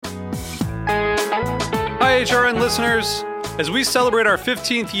HRN listeners. As we celebrate our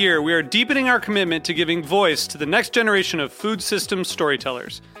 15th year, we are deepening our commitment to giving voice to the next generation of food systems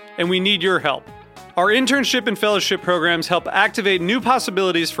storytellers, and we need your help. Our internship and fellowship programs help activate new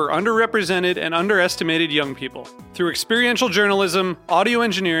possibilities for underrepresented and underestimated young people through experiential journalism, audio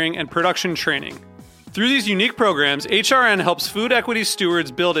engineering, and production training. Through these unique programs, HRN helps food equity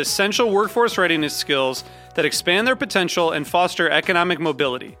stewards build essential workforce readiness skills that expand their potential and foster economic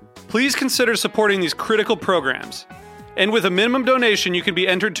mobility. Please consider supporting these critical programs. And with a minimum donation, you can be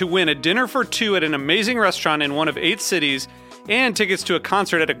entered to win a dinner for two at an amazing restaurant in one of 8 cities and tickets to a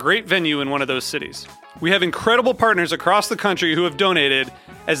concert at a great venue in one of those cities. We have incredible partners across the country who have donated,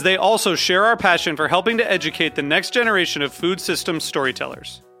 as they also share our passion for helping to educate the next generation of food systems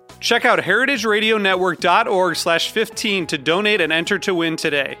storytellers. Check out heritageradionetwork.org/15 to donate and enter to win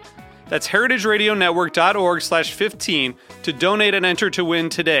today. That's heritageradionetwork.org/15 to donate and enter to win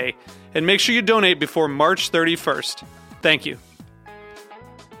today. And make sure you donate before March 31st. Thank you.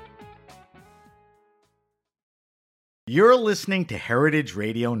 You're listening to Heritage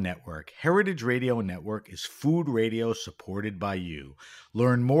Radio Network. Heritage Radio Network is food radio supported by you.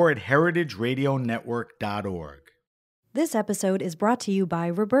 Learn more at heritageradionetwork.org. This episode is brought to you by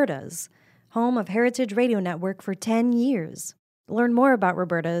Roberta's, home of Heritage Radio Network for 10 years. Learn more about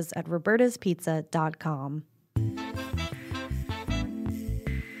Roberta's at robertaspizza.com.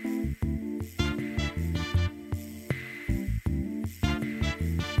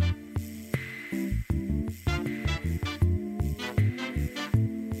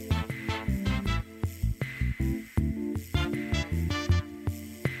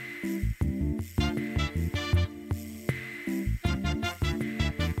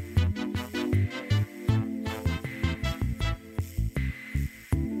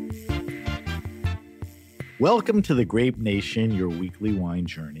 Welcome to the Grape Nation, your weekly wine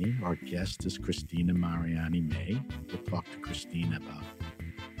journey. Our guest is Cristina Mariani-May. We'll talk to Cristina about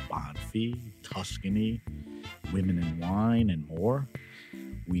Banfi, Tuscany, women in wine, and more.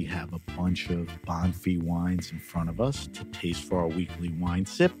 We have a bunch of Banfi wines in front of us to taste for our weekly wine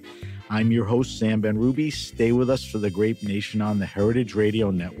sip. I'm your host, Sam Benrubi. Stay with us for the Grape Nation on the Heritage Radio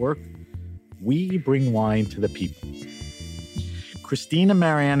Network. We bring wine to the people. Cristina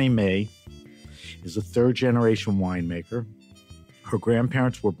Mariani-May is a third-generation winemaker. Her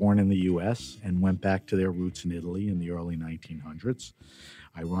grandparents were born in the U.S. and went back to their roots in Italy in the early 1900s.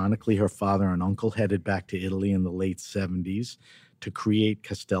 Ironically, her father and uncle headed back to Italy in the late 70s to create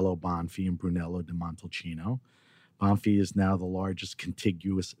Castello Banfi and Brunello di Montalcino. Banfi is now the largest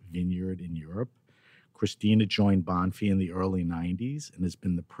contiguous vineyard in Europe. Cristina joined Banfi in the early 90s and has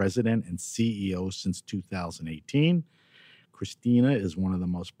been the president and CEO since 2018. Cristina is one of the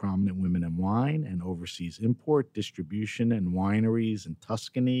most prominent women in wine and oversees import, distribution, and wineries in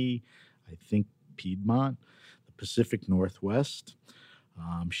Tuscany, I think Piedmont, the Pacific Northwest.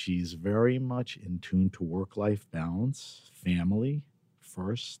 She's very much in tune to work-life balance, family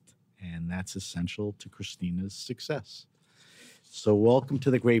first, and that's essential to Cristina's success. So welcome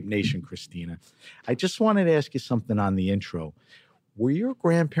to the Grape Nation, Cristina. I just wanted to ask you something on the intro. Were your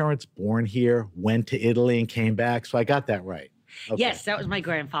grandparents born here, went to Italy, and came back? So I got that right. Okay. Yes, that was my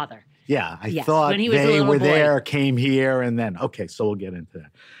grandfather. Yeah, I thought when he was a they little were boy. there, came here, and then, okay, so we'll get into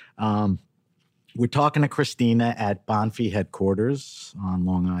that. We're talking to Cristina at Banfi headquarters on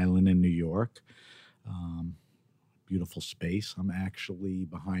Long Island in New York. Beautiful space. I'm actually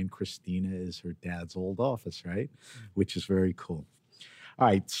behind Cristina is her dad's old office, right? Which is very cool. All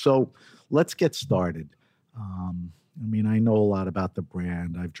right, so let's get started. I know a lot about the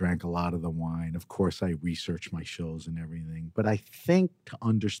brand. I've drank a lot of the wine. Of course, I research my shows and everything. But I think to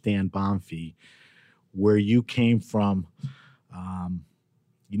understand Banfi, where you came from,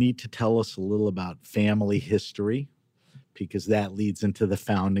 you need to tell us a little about family history, because that leads into the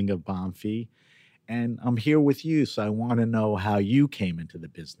founding of Banfi. And I'm here with you, so I want to know how you came into the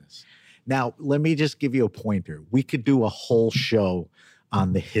business. Now, let me just give you a pointer. We could do a whole show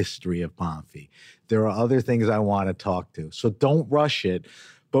on the history of Banfi. There are other things I want to talk to. So don't rush it,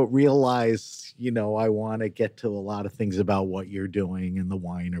 but realize, I want to get to a lot of things about what you're doing and the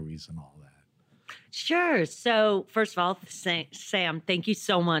wineries and all that. Sure. So first of all, Sam, thank you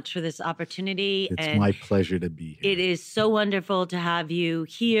so much for this opportunity. It's my pleasure to be here. It is so wonderful to have you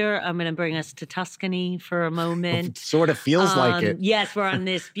here. I'm going to bring us to Tuscany for a moment. It sort of feels like it. Yes, we're on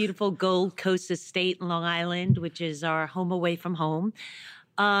this beautiful Gold Coast estate in Long Island, which is our home away from home.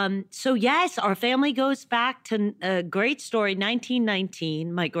 So yes, our family goes back to a great story.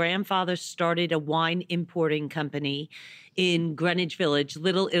 1919, my grandfather started a wine importing company in Greenwich Village,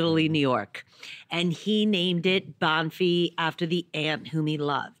 Little Italy, New York. And he named it Banfi after the aunt whom he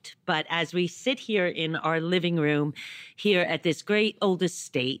loved. But as we sit here in our living room here at this great old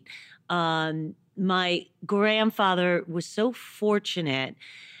estate, my grandfather was so fortunate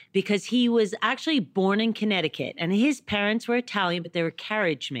because he was actually born in Connecticut, and his parents were Italian, but they were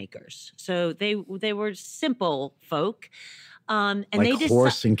carriage makers. So they were simple folk. And like they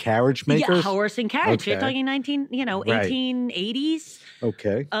horse and carriage makers? Yeah, horse and carriage. Okay. You're talking 1880s.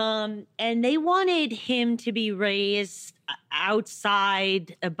 Okay. And they wanted him to be raised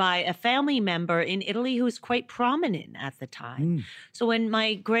outside by a family member in Italy who was quite prominent at the time. So when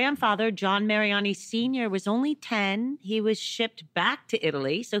my grandfather, John Mariani Sr., was only 10, he was shipped back to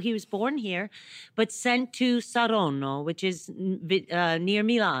Italy. So he was born here, but sent to Saronno, which is near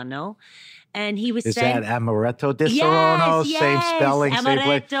Milano. And he was Is sent... that Amaretto di Saronno? Yes, same spelling, same place?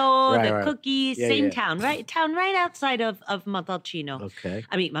 Amaretto, Right, the right. cookies, Yeah, same yeah. town right outside of Montalcino. Okay.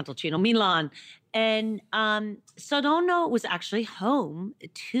 I mean, Montalcino, Milan. And Saronno was actually home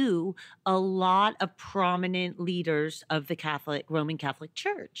to a lot of prominent leaders of the Roman Catholic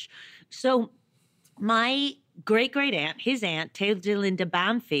Church. So my great-great-aunt, his aunt, Theodolinda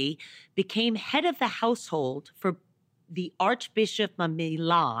Banfi, became head of the household for the Archbishop of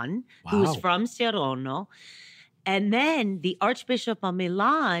Milan, who was from Saronno. And then the Archbishop of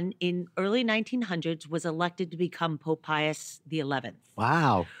Milan in early 1900s was elected to become Pope Pius XI.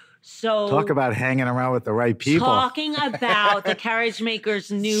 Wow. So Talk about hanging around with the right people. Talking about the carriage makers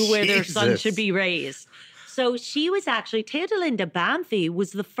knew where their son Jesus. should be raised. So she was actually, Theodolinda Banfi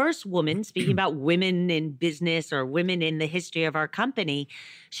was the first woman, speaking about women in business or women in the history of our company,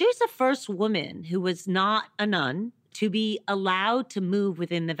 she was the first woman who was not a nun to be allowed to move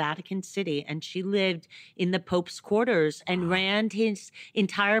within the Vatican City. And she lived in the Pope's quarters and ran his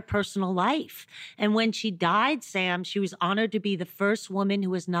entire personal life. And when she died, Sam, she was honored to be the first woman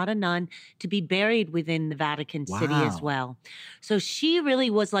who was not a nun to be buried within the Vatican City as well. So she really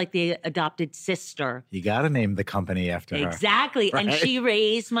was like the adopted sister. You got to name the company after her. Exactly. Right? And she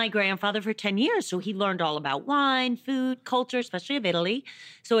raised my grandfather for 10 years. So he learned all about wine, food, culture, especially of Italy.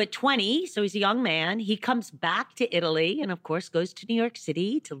 So at 20, so he's a young man, he comes back to Italy and, of course, goes to New York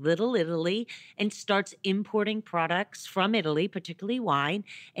City, to Little Italy, and starts importing products from Italy, particularly wine,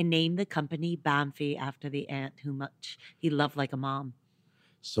 and named the company Banfi after the aunt who much he loved like a mom.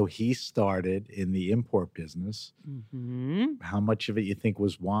 So he started in the import business. Mm-hmm. How much of it you think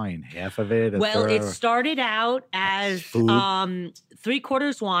was wine? Half of it? Well, it started out as Food?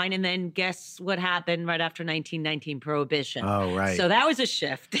 3/4 wine, and then guess what happened right after 1919 Prohibition? Oh, right. So that was a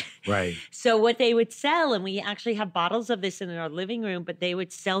shift. Right. So what they would sell, and we actually have bottles of this in our living room, but they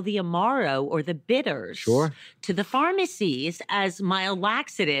would sell the Amaro or the bitters to the pharmacies as mild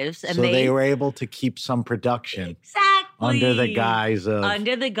laxatives. And so they were able to keep some production. Exactly. Under the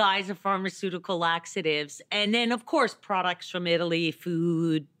guise of pharmaceutical laxatives. And then, of course, products from Italy,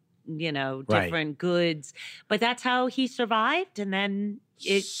 food, different goods. But that's how he survived. And then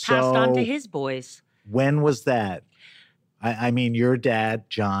it passed on to his boys. When was that? I mean, your dad,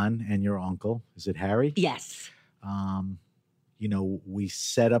 John, and your uncle, is it Harry? Yes. We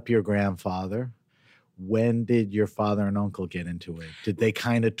set up your grandfather. When did your father and uncle get into it? Did they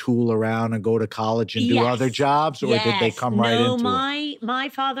kind of tool around and go to college and do other jobs, or did they come right into it? My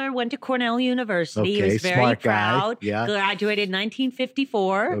father went to Cornell University. Okay, he was very smart proud. guy. Yeah. Graduated in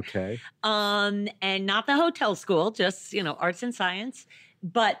 1954. Okay. And not the hotel school, just, arts and science.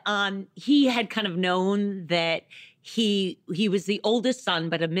 But he had kind of known that he was the oldest son,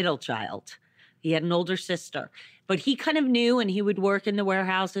 but a middle child. He had an older sister. But he kind of knew, and he would work in the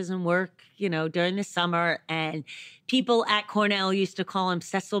warehouses and work, during the summer. And people at Cornell used to call him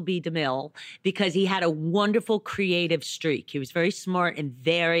Cecil B. DeMille because he had a wonderful creative streak. He was very smart and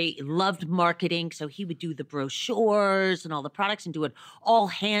loved marketing. So he would do the brochures and all the products and do it all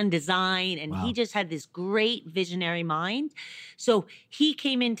hand design. And he just had this great visionary mind. So he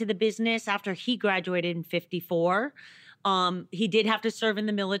came into the business after he graduated in 1954. He did have to serve in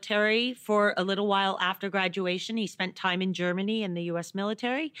the military for a little while after graduation. He spent time in Germany in the U.S.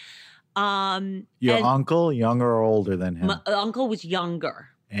 military. Your uncle, younger or older than him? My uncle was younger.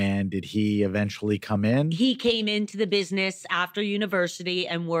 And did he eventually come in? He came into the business after university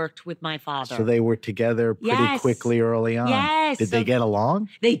and worked with my father. So they were together pretty quickly early on. Yes. Did they get along?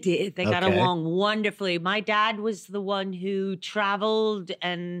 They did. They got along wonderfully. My dad was the one who traveled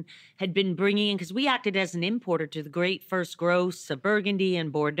and had been bringing in, because we acted as an importer to the great first gross of Burgundy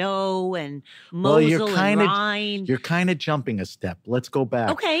and Bordeaux and Moselle and Rhine. You're kind of jumping a step. Let's go back.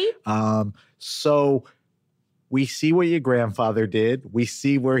 Okay. So we see what your grandfather did. We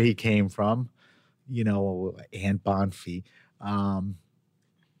see where he came from. and Banfi.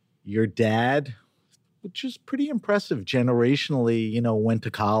 Your dad, which is pretty impressive generationally, went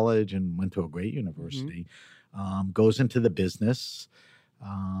to college and went to a great university, goes into the business.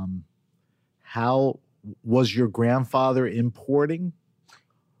 How was your grandfather importing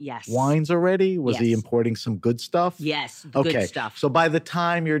Yes. wines already? Was he Yes. importing some good stuff? Yes, Okay. good stuff. So by the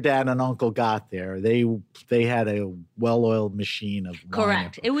time your dad and uncle got there, they had a well-oiled machine of wine.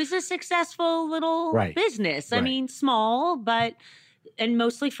 Correct. It was a successful little Right. business. I Right. mean, small, and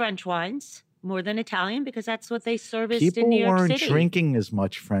mostly French wines more than Italian because that's what they serviced in People New York weren't City. drinking as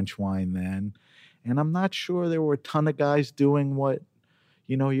much French wine then, and I'm not sure there were a ton of guys doing what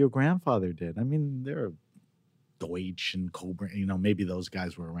your grandfather did. I mean, there are Deutsch and Cobra, maybe those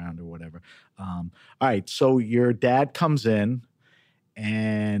guys were around or whatever. All right, so your dad comes in,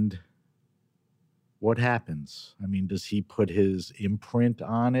 and what happens? I mean, does he put his imprint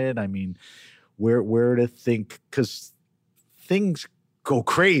on it? I mean, where to think, because things go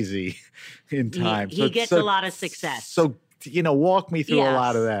crazy in time. He gets a lot of success. So, walk me through a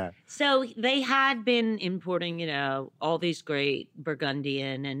lot of that. So they had been importing, all these great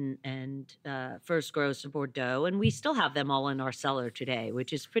Burgundian and first grows of Bordeaux, and we still have them all in our cellar today,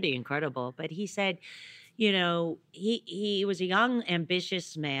 which is pretty incredible. But he said, he was a young,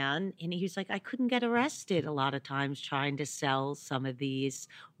 ambitious man, and he was like, I couldn't get arrested a lot of times trying to sell some of these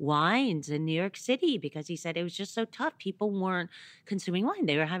wines in New York City because he said it was just so tough. People weren't consuming wine.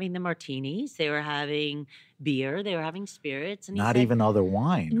 They were having the martinis, they were having beer, they were having spirits, and he Not said, even other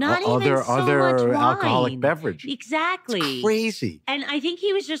wine. Not even other so much wine. Alcoholic beverage. Exactly. It's crazy. And I think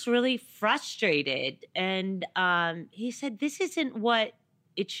he was just really frustrated. And he said, this isn't what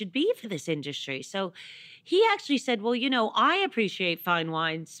it should be for this industry. So he actually said, well, I appreciate fine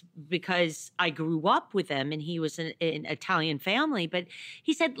wines because I grew up with them and he was an Italian family. But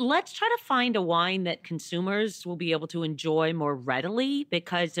he said, let's try to find a wine that consumers will be able to enjoy more readily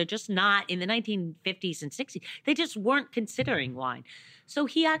because they're just not in the 1950s and 60s. They just weren't considering wine. So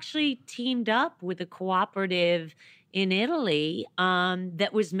he actually teamed up with a cooperative in Italy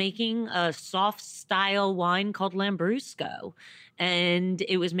that was making a soft style wine called Lambrusco. And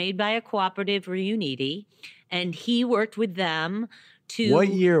it was made by a cooperative, Riuniti. And he worked with them to... What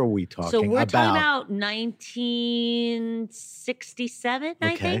year are we talking about? So we're talking about 1967,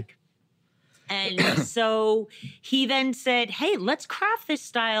 I think. And so he then said, hey, let's craft this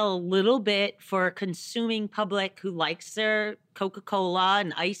style a little bit for a consuming public who likes their Coca-Cola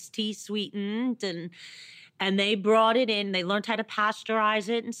and iced tea sweetened. And they brought it in. They learned how to pasteurize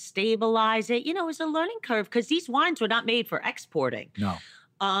it and stabilize it. It was a learning curve because these wines were not made for exporting. No.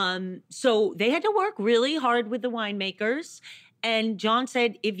 So they had to work really hard with the winemakers. And John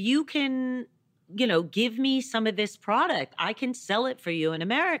said, if you can, give me some of this product, I can sell it for you in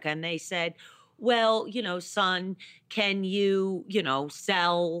America. And they said, well, son, can you,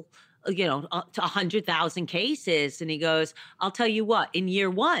 sell to 100,000 cases. And he goes, I'll tell you what, in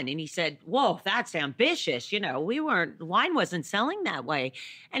year one. And he said, whoa, that's ambitious. Wine wasn't selling that way.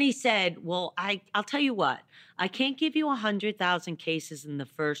 And he said, well, I'll tell you what, I can't give you 100,000 cases in the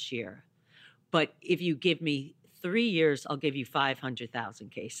first year, but if you give me 3 years, I'll give you 500,000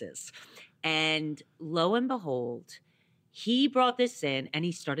 cases. And lo and behold, he brought this in and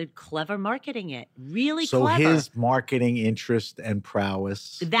he started clever marketing it. Really clever. So his marketing interest and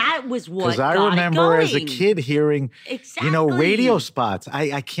prowess. That was what Because I remember as a kid hearing, radio spots.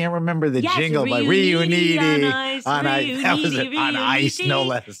 I can't remember the jingle, but Riuniti on ice. That was it, on ice, no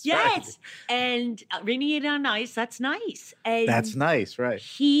less. Yes. Right. And Riuniti on ice, that's nice. And that's nice, right.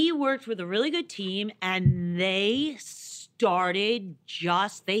 He worked with a really good team and they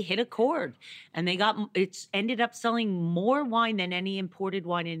hit a chord and it's ended up selling more wine than any imported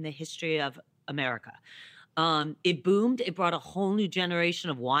wine in the history of America. It boomed. It brought a whole new generation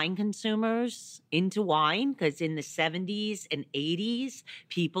of wine consumers into wine because in the 70s and 80s,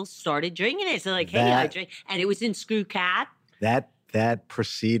 people started drinking it. So hey, I drink. And it was in screw cap. That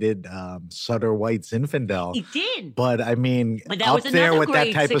preceded Sutter White Zinfandel. It did. But I mean, that up was there with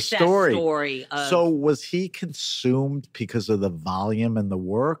that type of story. So was he consumed because of the volume and the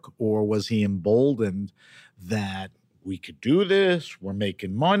work, or was he emboldened that we could do this, we're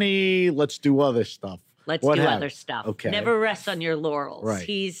making money, let's do other stuff? Other stuff. Okay. Never rest on your laurels. Right.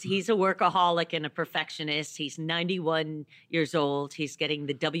 He's a workaholic and a perfectionist. He's 91 years old. He's getting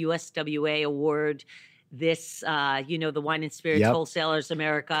the WSWA award. This, the Wine and Spirits Wholesalers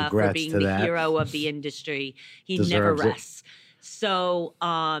America. Congrats for being the hero of the industry. He never rests. So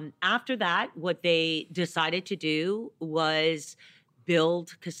after that, what they decided to do was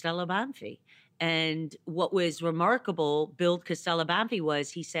build Castello Banfi. And what was remarkable, Bill Costello Banfi,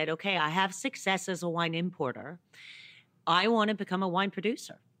 was he said, okay, I have success as a wine importer. I want to become a wine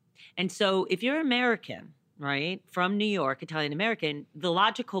producer. And so if you're American, right, from New York, Italian American, the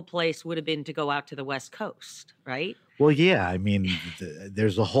logical place would have been to go out to the West Coast, right? Well, yeah. I mean,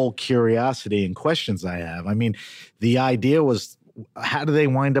 there's a whole curiosity and questions I have. I mean, the idea was, how do they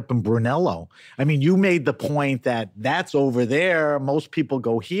wind up in Brunello? I mean, you made the point that that's over there. Most people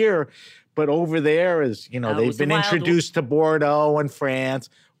go here, but over there is, they've been introduced to Bordeaux and France.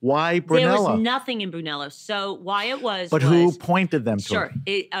 Why Brunello? There was nothing in Brunello. So why it was... But who pointed them to Sure.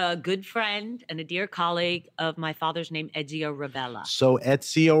 A good friend and a dear colleague of my father's name, Ezio Ravella. So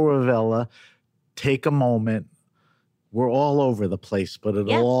Ezio Ravella, take a moment. We're all over the place, but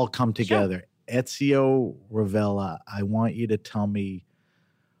it'll all come together. Sure. Ezio Ravella, I want you to tell me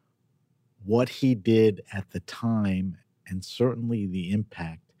what he did at the time and certainly the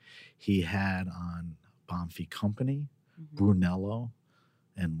impact he had on Banfi Company, Brunello,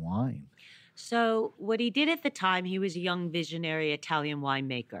 and wine. So what he did at the time, he was a young visionary Italian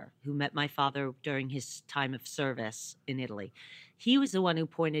winemaker who met my father during his time of service in Italy. He was the one who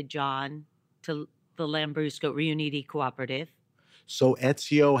pointed John to the Lambrusco Riuniti Cooperative. So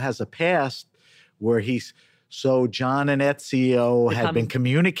Ezio has a past where so John and Ezio had been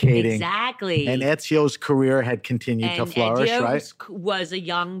communicating. Exactly. And Ezio's career had continued to flourish, Ezio right? was a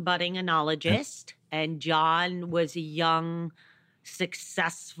young budding enologist, and John was a young,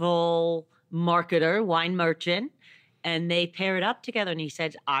 successful marketer, wine merchant. And they paired up together, and he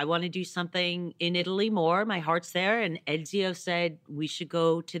said, I want to do something in Italy more. My heart's there. And Ezio said, we should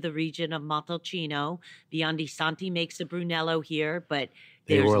go to the region of Montalcino. Biondi Santi makes a Brunello here, but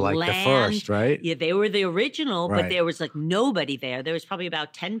they were like land. The first, right? Yeah, they were the original, right. But there was like nobody there. There was probably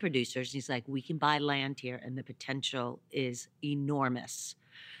about 10 producers. He's like, we can buy land here, and the potential is enormous.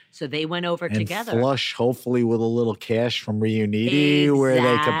 So they went over together. Flush, hopefully, with a little cash from Riuniti where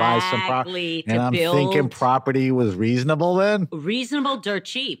they could buy some property. And I'm thinking property was reasonable then? Reasonable, dirt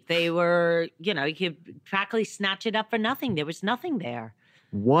cheap. They were, you could practically snatch it up for nothing. There was nothing there.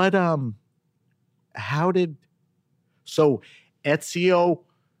 So Ezio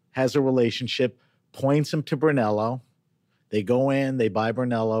has a relationship, points him to Brunello. They go in, they buy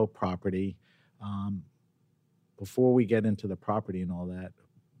Brunello property. Before we get into the property and all that,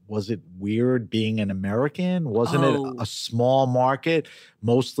 was it weird being an American? Wasn't it a small market,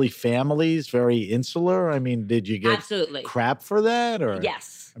 mostly families, very insular? I mean, did you get crap for that? Or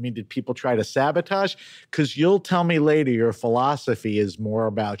yes. I mean, did people try to sabotage? Because you'll tell me later your philosophy is more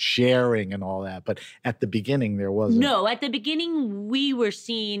about sharing and all that. But at the beginning, there wasn't. No, at the beginning, we were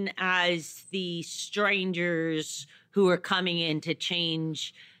seen as the strangers who were coming in to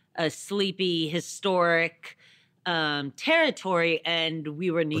change a sleepy, historic territory, and we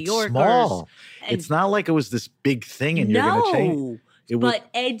were New Yorkers. Small. It's not like it was this big thing and you're going to change.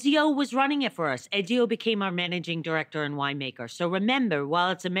 But Ezio was running it for us. Ezio became our managing director and winemaker. So remember, while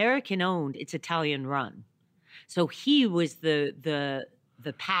it's American owned, it's Italian run. So he was the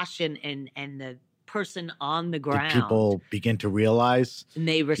passion and the person on the ground. Did people begin to realize, and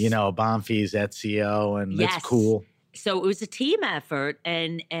they Banfi's Ezio, and it's cool. So it was a team effort,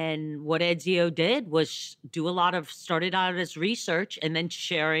 and what Ezio did was started out as research and then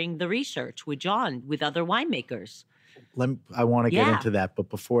sharing the research with John, with other winemakers. I want to get into that, but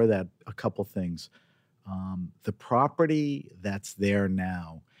before that, a couple things. The property that's there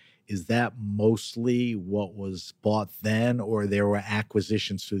now, is that mostly what was bought then, or there were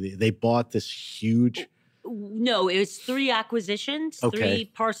acquisitions through they bought this huge... No, it was 3 acquisitions,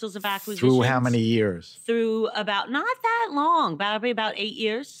 3 parcels of acquisitions. Through how many years? Through not that long, probably about 8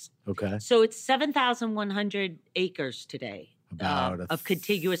 years. Okay. So it's 7,100 acres today of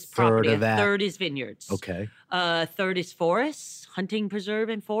contiguous property. Of that. A third is vineyards. Okay. A third is forests, hunting, preserve,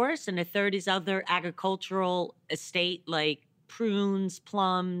 and forest. And a third is other agricultural estate like prunes,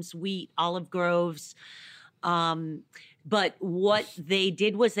 plums, wheat, olive groves. But what they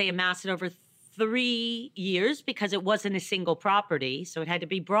did was they amassed it over 3 years because it wasn't a single property, so it had to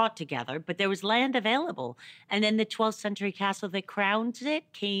be brought together, but there was land available. And then the 12th century castle that crowned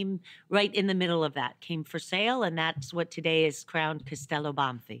it came right in the middle of that, came for sale, and that's what today is crowned Castello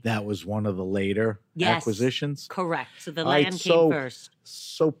Banfi. That was one of the later acquisitions? Correct. So the land came first.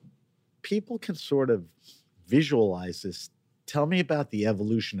 So people can sort of visualize this. Tell me about the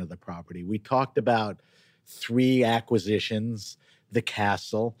evolution of the property. We talked about 3 acquisitions, the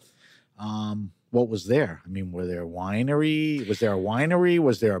castle. What was there? I mean, was there a winery? Was there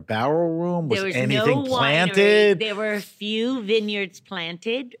a barrel room? Was anything planted? There were a few vineyards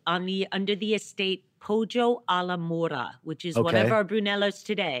planted under the estate Poggio alla Mura, which is one of our Brunellos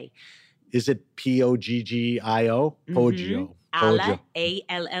today. Is it Poggio? Poggio. Alle,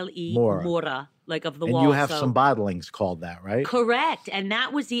 A-L-L-E, Mora. Mora, like of the And wall. you have So- some bottlings called that, right? Correct. And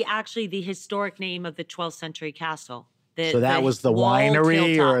that was actually the historic name of the 12th century castle. So that was the walled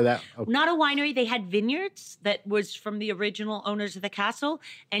winery hilltop. or that? Okay. Not a winery. They had vineyards that was from the original owners of the castle.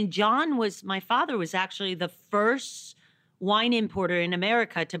 And my father was actually the first wine importer in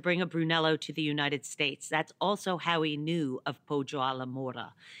America to bring a Brunello to the United States. That's also how he knew of Poggio alla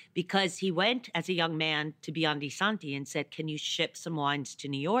Mora, because he went as a young man to Biondisanti and said, can you ship some wines to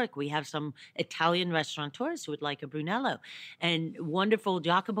New York? We have some Italian restaurateurs who would like a Brunello. And wonderful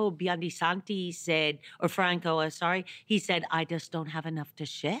Giacomo Biondisanti said, or Franco, sorry, he said, I just don't have enough to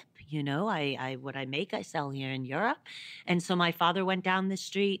ship. You know, what I make, I sell here in Europe. And so my father went down the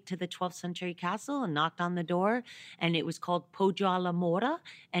street to the 12th century castle and knocked on the door, and it was called Poggio alla Mora,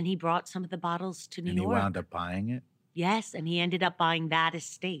 and he brought some of the bottles to New York. And he wound up buying it? Yes, and he ended up buying that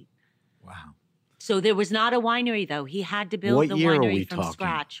estate. Wow. So there was not a winery, though. He had to build What the year are winery we from talking?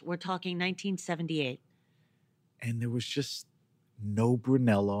 scratch. We're talking 1978. And there was just no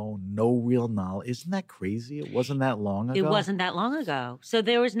Brunello, no real knowledge. Isn't that crazy? It wasn't that long ago. It wasn't that long ago. So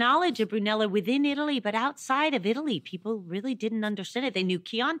there was knowledge of Brunello within Italy, but outside of Italy, people really didn't understand it. They knew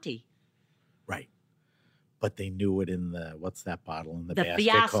Chianti. Right. But they knew it in the, what's that bottle in the The basket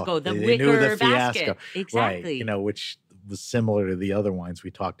fiasco, called? the They knew wicker the basket. fiasco. Exactly. Right. You know, which was similar to the other wines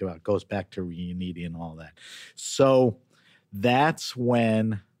we talked about. It goes back to Riuniti and all that. So that's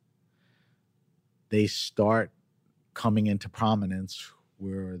when they start coming into prominence,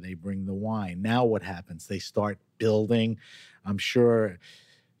 where they bring the wine. Now what happens? They start building. I'm sure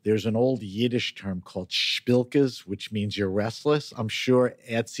there's an old Yiddish term called spilkes, which means you're restless. I'm sure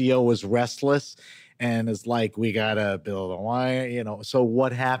Ezio was restless and is like, we got to build a wine, you know. So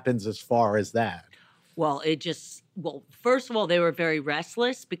what happens as far as that? Well, first of all, they were very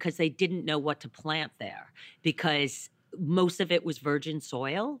restless because they didn't know what to plant there, because most of it was virgin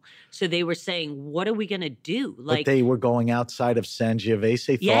soil. So they were saying, what are we going to do? But they were going outside of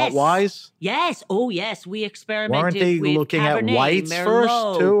Sangiovese Yes. thought-wise? Yes. Oh, yes. We experimented Weren't they with looking Cabernet, at whites Merlot,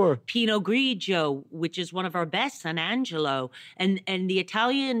 first, too? Or? Pinot Grigio, which is one of our best, San Angelo. And the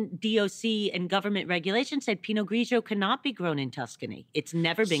Italian DOC and government regulation said Pinot Grigio cannot be grown in Tuscany. It's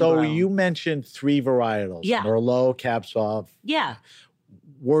never been grown. So you mentioned 3 varietals. Yeah. Merlot, Cab Sauv. Yeah.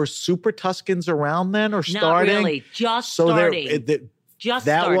 Were Super Tuscans around then or starting? Not really. Just so starting. Just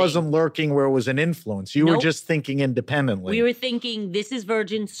that starting. wasn't lurking where it was an influence. You were Nope. just thinking independently. We were thinking, this is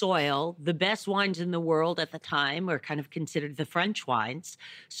virgin soil. The best wines in the world at the time were kind of considered the French wines.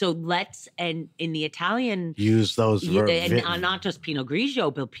 So and in the Italian, use those. and not just Pinot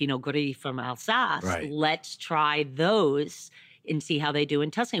Grigio, but Pinot Gris from Alsace. Right. Let's try those and see how they do in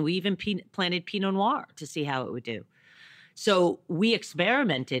Tuscany. We even planted Pinot Noir to see how it would do. So we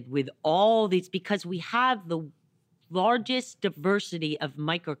experimented with all these because we have the largest diversity of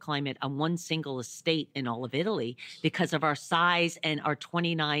microclimate on one single estate in all of Italy because of our size and our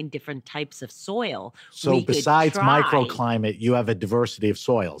 29 different types of soil. So We could besides try- microclimate, you have a diversity of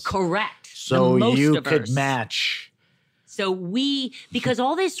soils. Correct. So The most you diverse. could match. So because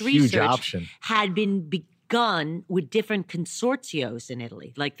all this Huge research option. had been begun with different consortios in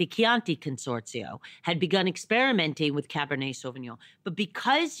Italy, like the Chianti Consortio had begun experimenting with Cabernet Sauvignon. But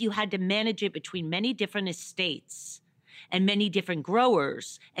because you had to manage it between many different estates and many different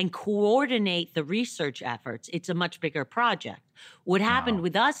growers and coordinate the research efforts, it's a much bigger project. What happened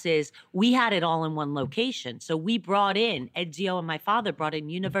with us is we had it all in one location. So we brought in, Ezio and my father brought in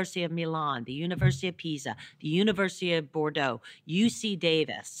University of Milan, the University of Pisa, the University of Bordeaux, UC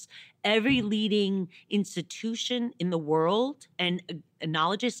Davis, every leading institution in the world, and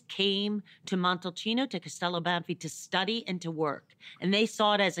enologists came to Montalcino, to Castello Banfi to study and to work. And they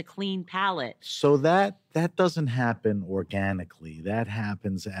saw it as a clean palette. So that doesn't happen organically. That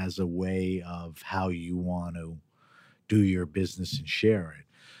happens as a way of how you want to do your business and share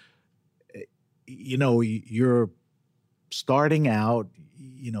it. You know, you're starting out,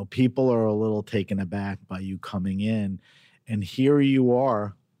 you know, people are a little taken aback by you coming in, and here you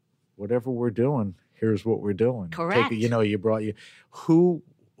are, whatever we're doing, here's what we're doing. Correct.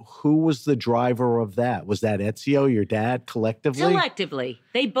 Who was the driver of that? Was that Ezio, your dad, collectively? Collectively.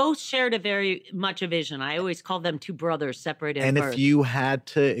 They both shared a very much a vision. I always call them two brothers separated And at birth. if you had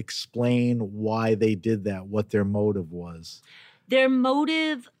to explain why they did that, what their motive was? Their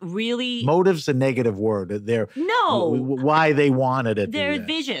motive really... Motive's a negative word. Why they wanted it. Their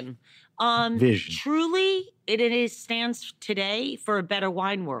vision. Vision. Truly, it stands today for a better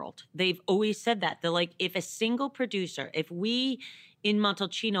wine world. They've always said that. They're like, if a single producer, if we in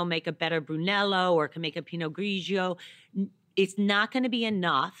Montalcino make a better Brunello or can make a Pinot Grigio, it's not going to be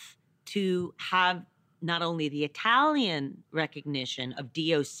enough to have not only the Italian recognition of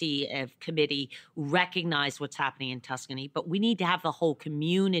DOC, of committee, recognize what's happening in Tuscany, but we need to have the whole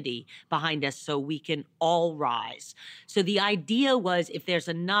community behind us so we can all rise. So the idea was, if there's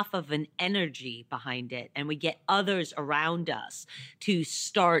enough of an energy behind it and we get others around us to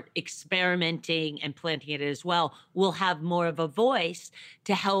start experimenting and planting it as well, we'll have more of a voice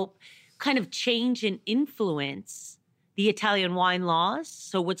to help kind of change and influence the Italian wine laws.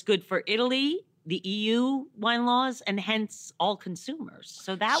 So what's good for Italy, the EU wine laws, and hence all consumers.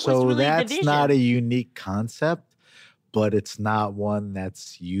 So that was really the vision. So that's not a unique concept, but it's not one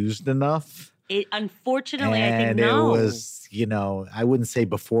that's used enough. Unfortunately, I think And no. it was, I wouldn't say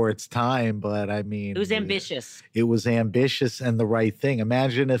before its time, but I mean. It was ambitious. It was ambitious and the right thing.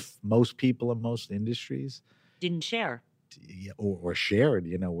 Imagine if most people in most industries didn't share. Or shared,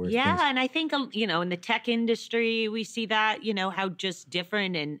 where and I think, in the tech industry, we see that, how just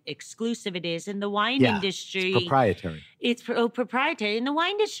different and exclusive it is. In the wine industry, it's proprietary. It's proprietary. In the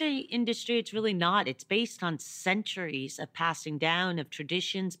wine industry, it's really not. It's based on centuries of passing down of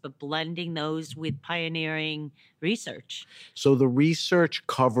traditions, but blending those with pioneering research. So the research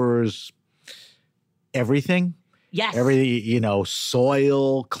covers everything? Yes.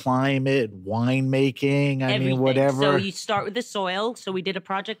 Soil, climate, winemaking, Everything. Whatever. So you start with the soil. So we did a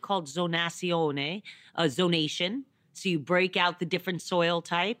project called zonation. So you break out the different soil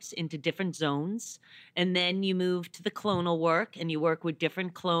types into different zones. And then you move to the clonal work, and you work with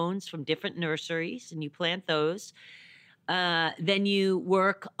different clones from different nurseries, and you plant those. Then you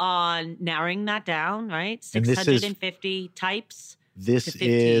work on narrowing that down, right? 650 types. This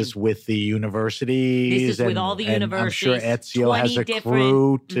is with the universities. This is with all the universities. I'm sure Ezio has a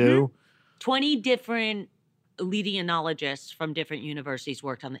crew too. 20 different leading enologists from different universities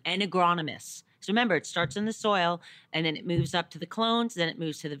worked on it, and agronomists. So remember, it starts in the soil, and then it moves up to the clones, then it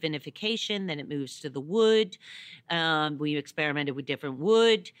moves to the vinification, then it moves to the wood. We experimented with different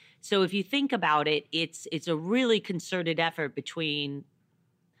wood. So if you think about it, it's a really concerted effort between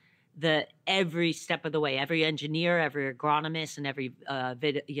every step of the way, every engineer, every agronomist, and every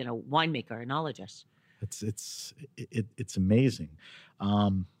winemaker, enologist. It's amazing.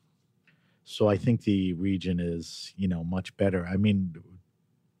 So I think the region is much better. I mean,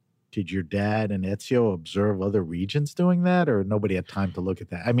 did your dad and Ezio observe other regions doing that, or nobody had time to look at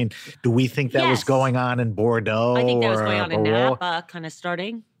that? I mean, do we think that was going on in Bordeaux? I think that was going on in Napa, kind of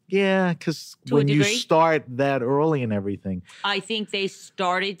starting. Yeah, because when you start that early and everything. I think they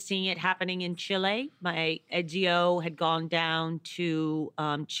started seeing it happening in Chile. My Ezio had gone down to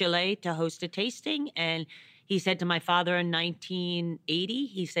Chile to host a tasting, and he said to my father in 1980,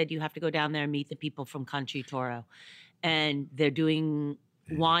 he said, you have to go down there and meet the people from Country Toro. And they're doing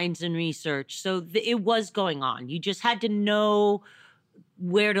wines and research. So it was going on. You just had to know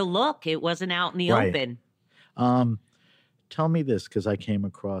where to look. It wasn't out in the open. Tell me this, because I came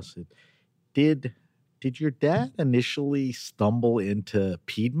across it. Did your dad initially stumble into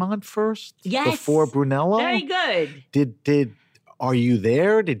Piedmont first? Yes. Before Brunello? Very good. Are you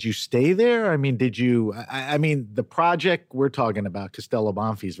there? Did you stay there? I mean, the project we're talking about, Castello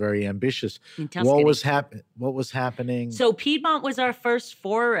Banfi, is very ambitious. In Tuscany. What was happening? So Piedmont was our first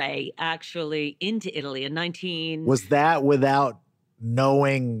foray, actually, into Italy in 19... Was that without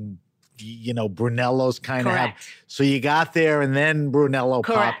knowing... Brunello's kind of so you got there and then Brunello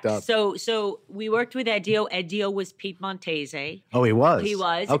popped up. So we worked with Ezio. Ezio was Piedmontese. Oh, he was? He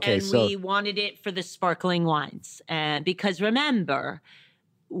was. Okay, and we wanted it for the sparkling wines. Because remember,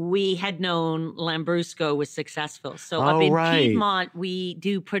 we had known Lambrusco was successful. So up in Piedmont, we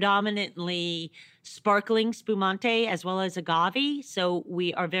do predominantly sparkling spumante as well as agave. So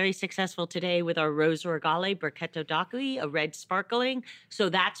we are very successful today with our Rosa Regale Berchetto d'Acqui, a red sparkling. So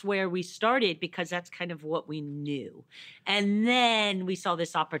that's where we started, because that's kind of what we knew. And then we saw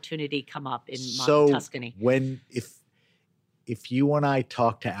this opportunity come up in Tuscany. If you and I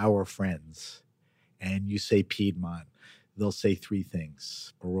talk to our friends and you say Piedmont, they'll say three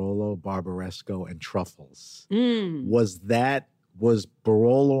things: Barolo, Barbaresco, and truffles. Was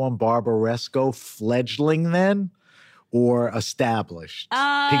Barolo and Barbaresco fledgling then, or established?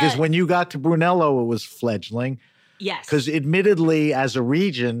 Because when you got to Brunello, it was fledgling. Yes. Because admittedly, as a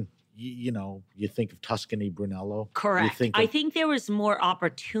region, you think of Tuscany, Brunello. Correct. I think there was more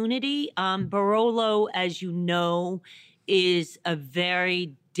opportunity. Barolo, as you know, is a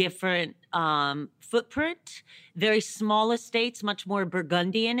very different footprint, very small estates, much more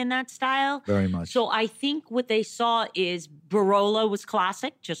Burgundian in that style. Very much. So I think what they saw is Barolo was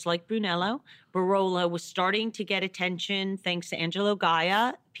classic, just like Brunello. Barolo was starting to get attention thanks to Angelo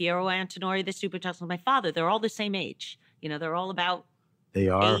Gaia, Piero Antinori, the Super Tuscan, my father. They're all the same age. They're all about They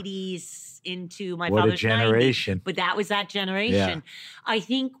are. 80s into my What a father's generation. 90s. But that was that generation. I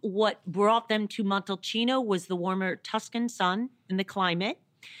think what brought them to Montalcino was the warmer Tuscan sun and the climate,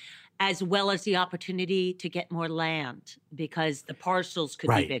 as well as the opportunity to get more land because the parcels could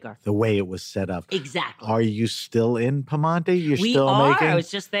be bigger. The way it was set up. Exactly. Are you still in Piemonte? We still are. making? I was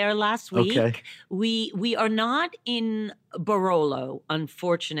just there last week. Okay. We are not in Barolo,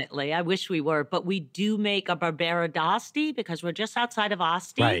 unfortunately. I wish we were, but we do make a Barbera d'Asti because we're just outside of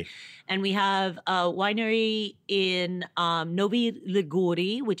Asti. Right. And we have a winery in Novi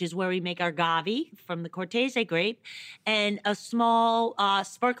Liguri, which is where we make our Gavi from the Cortese grape, and a small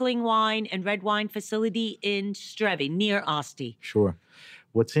sparkling wine and red wine facility in Strevi, near Asti. Sure.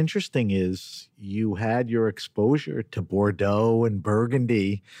 What's interesting is you had your exposure to Bordeaux and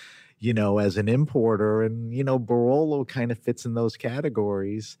Burgundy, as an importer, and, Barolo kind of fits in those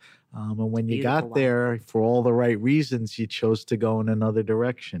categories. And when you got there, for all the right reasons, you chose to go in another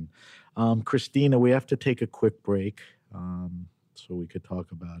direction. Cristina, we have to take a quick break so we could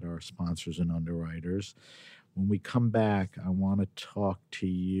talk about our sponsors and underwriters. When we come back, I want to talk to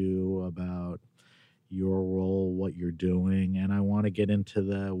you about your role, what you're doing, and I want to get into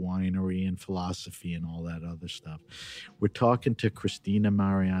the winery and philosophy and all that other stuff. We're talking to Cristina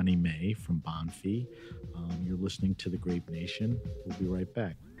Mariani-May from Banfi. You're listening to The Grape Nation. We'll be right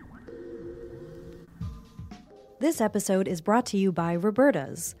back. This episode is brought to you by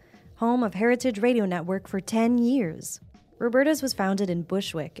Roberta's, home of Heritage Radio Network for 10 years. Roberta's was founded in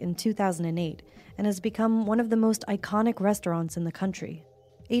Bushwick in 2008 and has become one of the most iconic restaurants in the country.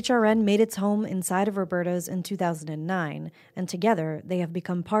 HRN made its home inside of Roberta's in 2009, and together they have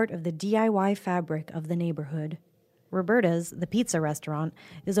become part of the DIY fabric of the neighborhood. Roberta's, the pizza restaurant,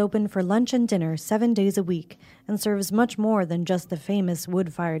 is open for lunch and dinner 7 days a week and serves much more than just the famous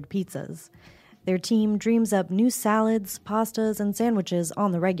wood-fired pizzas. Their team dreams up new salads, pastas, and sandwiches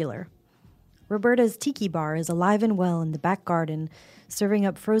on the regular. Roberta's Tiki Bar is alive and well in the back garden, serving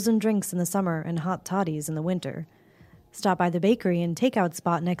up frozen drinks in the summer and hot toddies in the winter. Stop by the bakery and takeout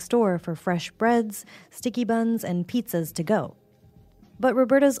spot next door for fresh breads, sticky buns, and pizzas to go. But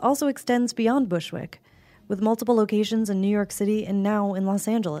Roberta's also extends beyond Bushwick, with multiple locations in New York City and now in Los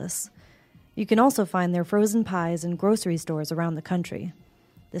Angeles. You can also find their frozen pies in grocery stores around the country.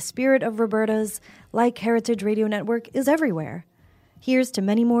 The spirit of Roberta's, like Heritage Radio Network, is everywhere. Here's to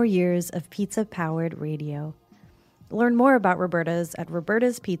many more years of pizza-powered radio. Learn more about Roberta's at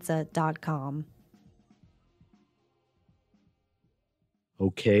robertaspizza.com.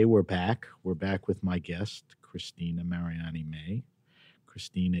 Okay, we're back. We're back with my guest, Cristina Mariani-May.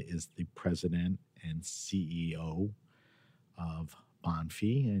 Cristina is the president and CEO of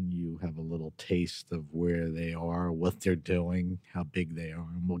Banfi, and you have a little taste of where they are, what they're doing, how big they are,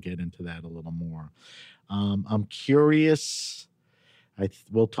 and we'll get into that a little more. I'm curious,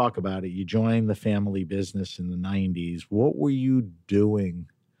 we'll talk about it. You joined the family business in the 90s. What were you doing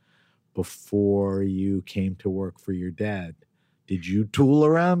before you came to work for your dad? Did you tool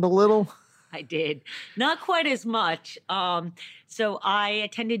around a little? I did. Not quite as much. So I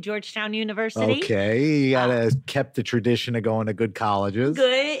attended Georgetown University. Okay. You kept the tradition of going to good colleges.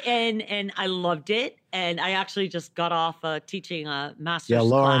 Good. And I loved it. And I actually just got off teaching a master's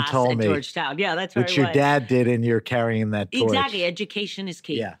Lauren class told at me, Georgetown. Yeah, that's right. Which your dad did, and you're carrying that torch. Exactly. Education is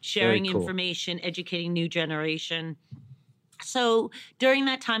key. Yeah, sharing very cool. information, educating new generation. So during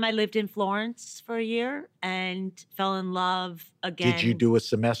that time, I lived in Florence for a year and fell in love again. Did you do a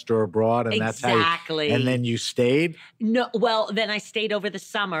semester abroad? And exactly. And then you stayed? No. Well, then I stayed over the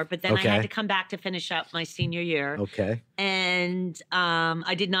summer, but then Okay. I had to come back to finish up my senior year. Okay. And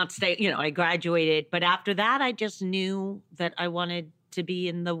I did not stay. I graduated. But after that, I just knew that I wanted to be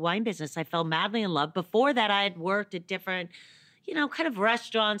in the wine business. I fell madly in love. Before that, I had worked at different kind of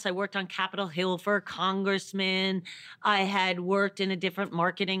restaurants. I worked on Capitol Hill for a congressman. I had worked in a different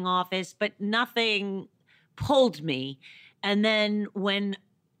marketing office, but nothing pulled me. And then when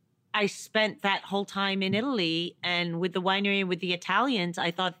I spent that whole time in Italy and with the winery and with the Italians,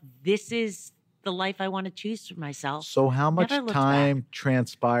 I thought, this is the life I want to choose for myself. So how much Never looked time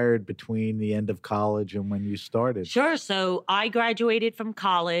transpired between the end of college and when you started? Sure. So I graduated from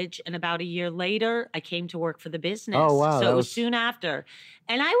college, and about a year later, I came to work for the business. Oh, wow. So it was soon after.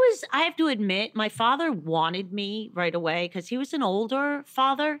 And I have to admit, my father wanted me right away because he was an older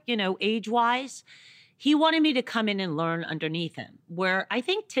father, age-wise. He wanted me to come in and learn underneath him, where I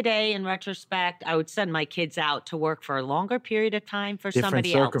think today, in retrospect, I would send my kids out to work for a longer period of time for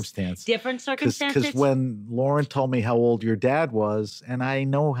somebody else. Different circumstances. Because when Lauren told me how old your dad was, and I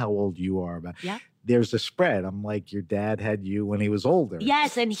know how old you are, Yeah. there's a spread. I'm like, your dad had you when he was older.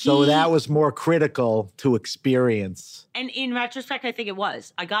 Yes, and so that was more critical to experience. And in retrospect, I think it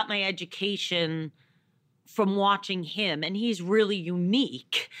was. I got my education from watching him, and he's really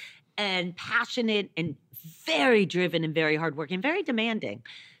unique and passionate and very driven and very hardworking, very demanding.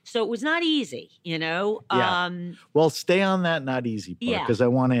 So it was not easy, you know? Yeah. Well, stay on that not easy part, because I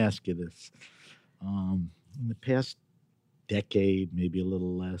want to ask you this. In the past decade, maybe a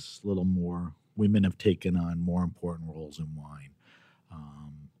little less, a little more, women have taken on more important roles in wine,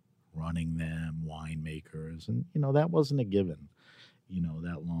 running them, winemakers. And, you know, that wasn't a given, you know,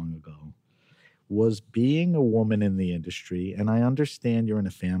 that long ago. Was being a woman in the industry, and I understand you're in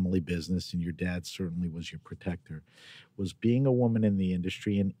a family business and your dad certainly was your protector, was being a woman in the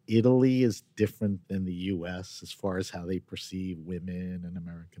industry in Italy is different than the U.S. as far as how they perceive women and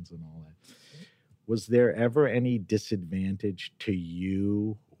Americans and all that. Was there ever any disadvantage to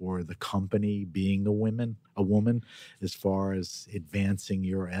you or the company being a woman, as far as advancing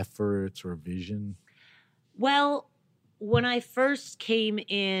your efforts or vision? Well, when I first came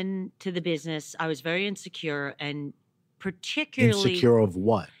into the business, I was very insecure, and particularly insecure of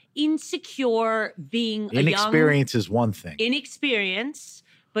what? Insecure being inexperience is one thing. Inexperience,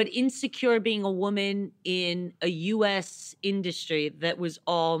 but insecure being a woman in a U.S. industry that was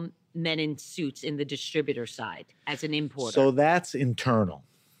all men in suits in the distributor side as an importer. So that's internal.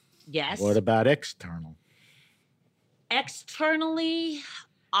 Yes. What about external? Externally,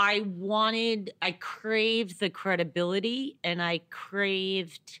 I craved the credibility, and I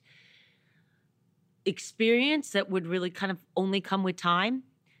craved experience that would really kind of only come with time.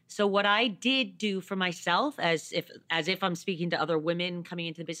 So what I did do for myself, as if I'm speaking to other women coming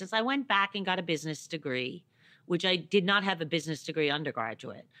into the business, I went back and got a business degree, which I did not have a business degree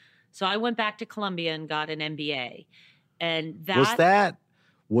undergraduate. So I went back to Columbia and got an MBA. And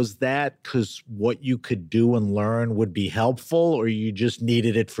was that because what you could do and learn would be helpful, or you just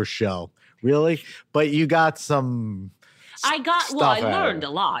needed it for show? Really? But you got some. I learned a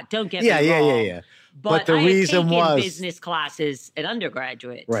lot. Don't get me wrong. Yeah. But the reason was was business classes at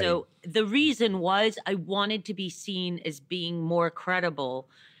undergraduate. Right. So the reason was I wanted to be seen as being more credible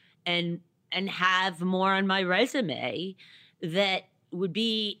and have more on my resume that would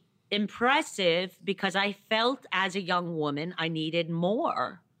be impressive, because I felt as a young woman I needed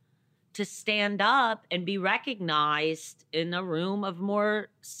more to stand up and be recognized in a room of more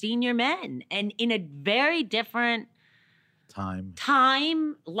senior men, and in a very different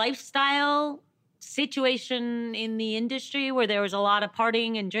time, lifestyle, situation in the industry where there was a lot of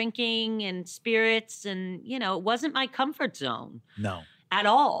partying and drinking and spirits, and, you know, it wasn't my comfort zone. No. At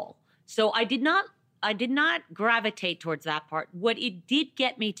all. So I did not gravitate towards that part. What it did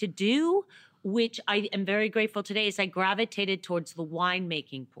get me to do, which I am very grateful today, is I gravitated towards the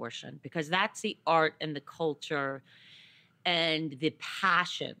winemaking portion, because that's the art and the culture and the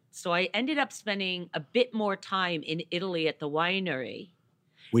passion. So I ended up spending a bit more time in Italy at the winery.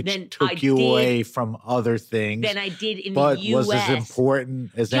 Which took you away from other things. Than I did in the U.S. But was as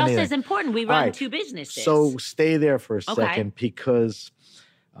important as anything. Just as important. We run two businesses. So stay there for a second, because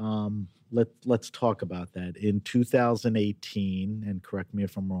let's talk about that. In 2018, and correct me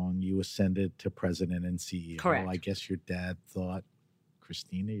if I'm wrong, you ascended to president and CEO. Correct. I guess your dad thought,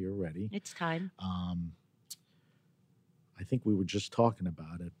 Cristina, you're ready. It's time. I think we were just talking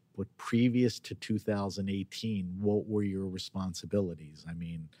about it. But previous to 2018, what were your responsibilities? I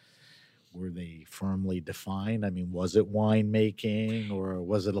mean, were they firmly defined? I mean, was it winemaking, or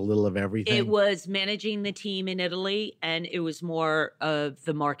was it a little of everything? It was managing the team in Italy, and it was more of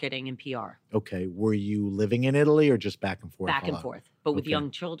the marketing and PR. Okay. Were you living in Italy or just back and forth? Back and forth, but with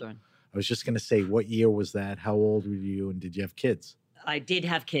young children. I was just going to say, what year was that? How old were you, and did you have kids? I did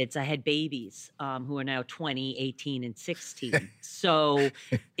have kids. I had babies who are now 20, 18, and 16. So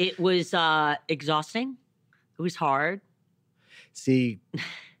it was exhausting. It was hard. See,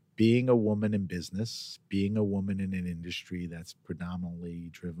 being a woman in business, being a woman in an industry that's predominantly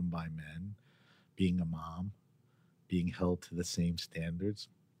driven by men, being a mom, being held to the same standards,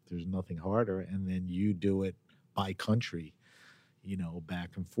 there's nothing harder. And then you do it by country, you know,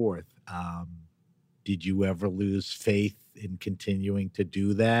 back and forth. Did you ever lose faith in continuing to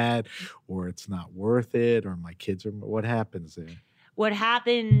do that, or it's not worth it, or my kids are, what happens there? What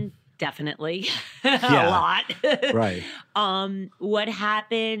happened, definitely a lot. Right. What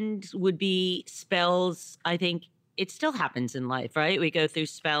happened would be spells. I think it still happens in life, right? We go through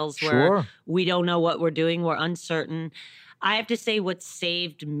spells where we don't know what we're doing. We're uncertain. I have to say what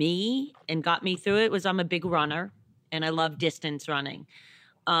saved me and got me through it was I'm a big runner, and I love distance running.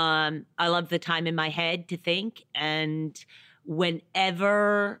 I love the time in my head to think. And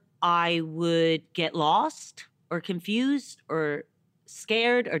whenever I would get lost or confused or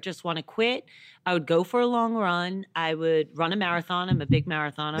scared or just want to quit, I would go for a long run. I would run a marathon. I'm a big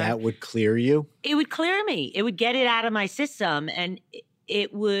marathoner. That would clear you? It would clear me. It would get it out of my system, and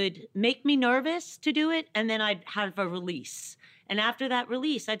it would make me nervous to do it, and then I'd have a release. And after that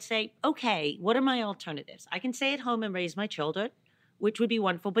release, I'd say, okay, what are my alternatives? I can stay at home and raise my children, which would be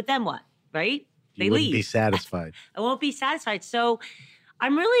wonderful, but then what, right? They You wouldn't leave. be satisfied. I won't be satisfied. So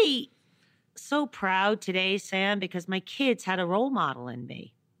I'm really so proud today, Sam, because my kids had a role model in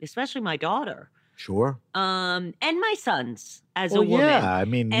me, especially my daughter. Sure. And my sons as a Well, woman. yeah. I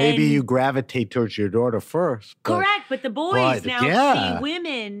mean, maybe And- you gravitate towards your daughter first. Correct, but the boys but, now yeah. see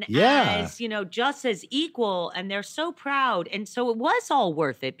women Yeah. as, just as equal, and they're so proud. And so it was all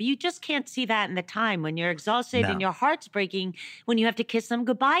worth it, but you just can't see that in the time when you're exhausted No. and your heart's breaking when you have to kiss them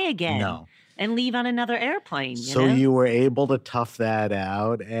goodbye again. No. And leave on another airplane. So you were able to tough that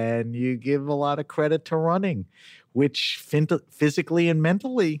out, and you give a lot of credit to running, which physically and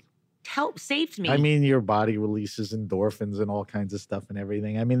mentally saved me. I mean, your body releases endorphins and all kinds of stuff and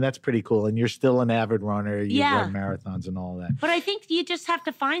everything. I mean, that's pretty cool. And you're still an avid runner. You run marathons and all that. But I think you just have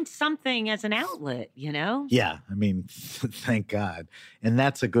to find something as an outlet, Yeah. I mean, thank God. And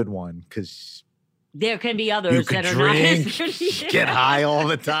that's a good one because there can be others you could that are drink, not as get high all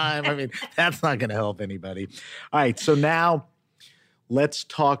the time. I mean, that's not going to help anybody. All right. So now let's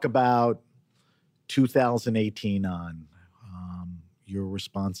talk about 2018 on. Your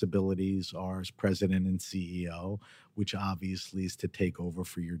responsibilities are as president and CEO, which obviously is to take over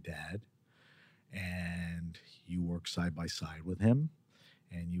for your dad. And you work side by side with him.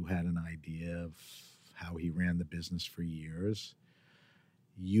 And you had an idea of how he ran the business for years.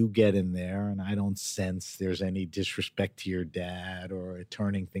 You get in there, and I don't sense there's any disrespect to your dad or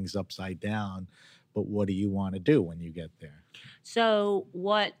turning things upside down. But what do you want to do when you get there? So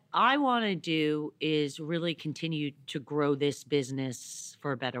what I want to do is really continue to grow this business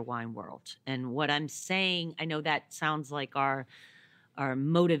for a better wine world. And what I'm saying, I know that sounds like our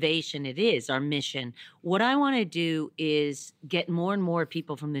motivation. It is our mission. What I want to do is get more and more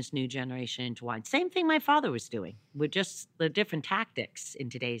people from this new generation into wine. Same thing my father was doing with just the different tactics in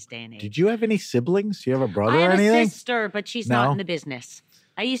today's day and age. Did you have any siblings? Do you have a brother I or have anything? a sister, but she's not in the business.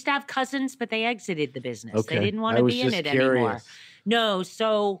 I used to have cousins, but they exited the business. Okay. They didn't want I to was be in just it curious. anymore. No,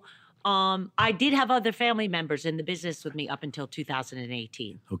 so I did have other family members in the business with me up until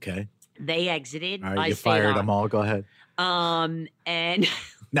 2018. Okay. They exited. All right, I you stayed fired on. them all. Go ahead. And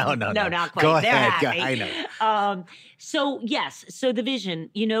No, not quite. Go They're ahead. happy. I know. So yes, so the vision,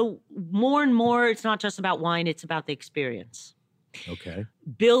 more and more, it's not just about wine, it's about the experience. Okay.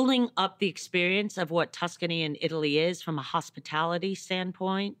 Building up the experience of what Tuscany and Italy is from a hospitality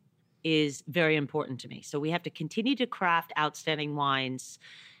standpoint is very important to me. So we have to continue to craft outstanding wines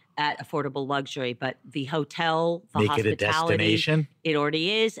at affordable luxury, but the hotel, the Make it a hospitality, destination. it already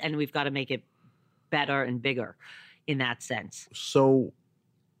is, and we've got to make it better and bigger in that sense. So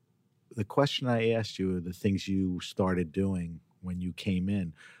the question I asked you, the things you started doing when you came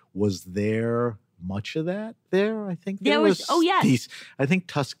in, was there much of that there? I think there was. Oh, yes. I think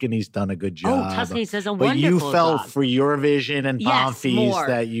Tuscany's done a good job. Oh, Tuscany does a But wonderful you felt job. for your vision and Yes, Banfi's more.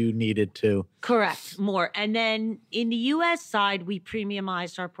 that you needed to. Correct, more. And then in the U.S. side, we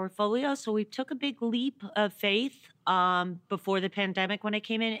premiumized our portfolio. So we took a big leap of faith before the pandemic when I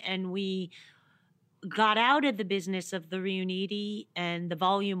came in, and we got out of the business of the Riuniti and the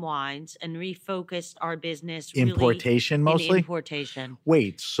volume wines and refocused our business really Importation in mostly? importation.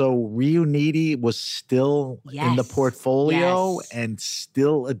 Wait, so Riuniti was still in the Yes, portfolio yes. and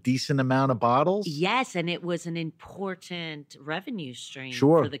still a decent amount of bottles? Yes, and it was an important revenue stream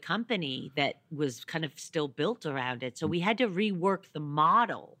Sure. for the company that was kind of still built around it. So we had to rework the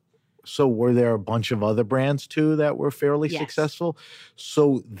model. So were there a bunch of other brands too that were fairly Yes. successful?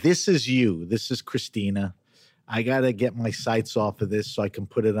 So this is you. This is Cristina. I got to get my sights off of this so I can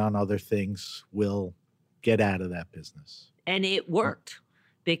put it on other things. We'll get out of that business. And it worked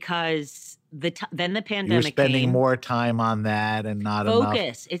because then the pandemic You were spending came. more time on that and not enough.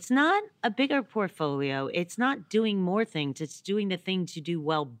 Focus. It's not a bigger portfolio. It's not doing more things. It's doing the things you do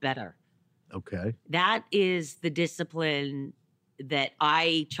well better. Okay. That is the discipline that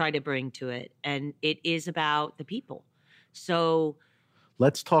I try to bring to it. And it is about the people. So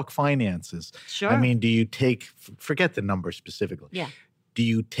Let's talk finances. sure. I mean, do you forget the number specifically. Yeah. Do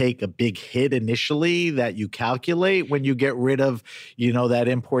you take a big hit initially that you calculate when you get rid of, that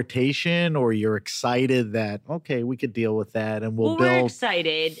importation, or you're excited that, okay, we could deal with that and we'll we're build.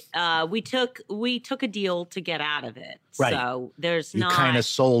 excited. We took a deal to get out of it. Right. So there's You not kind of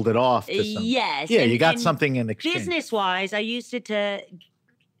sold it off to some. yes. Yeah, and- you got and something in exchange. business wise, I used it to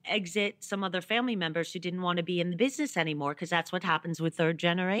exit some other family members who didn't want to be in the business anymore, because that's what happens with third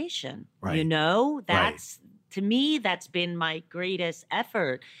generation. Right. You know, Right. to me, that's been my greatest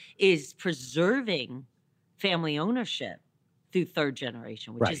effort, is preserving family ownership through third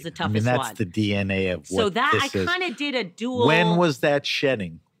generation, which is the toughest that's one. the DNA of what So that this I is. kind of did a dual. When was that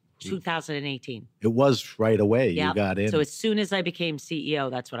shedding? 2018. It was right away. Yep. You got in. So as soon as I became CEO,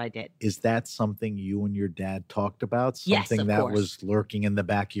 that's what I did. Is that something you and your dad talked about? Yes, Something of that course. was lurking in the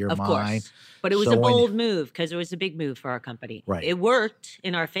back of your Of mind? course. But it was So a when- bold move, because it was a big move for our company. Right. It worked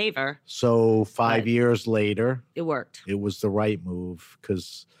in our favor. So 5 Right. years later, It worked. it was the right move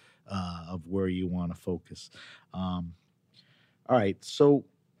because of where you want to focus. All right. So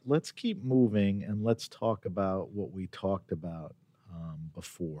let's keep moving and let's talk about what we talked about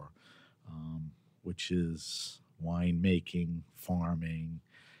before, which is winemaking, farming,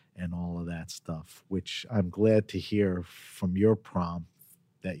 and all of that stuff, which I'm glad to hear from your prompt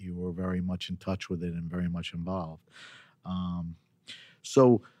that you were very much in touch with it and very much involved.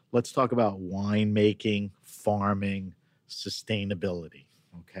 So let's talk about winemaking, farming, sustainability.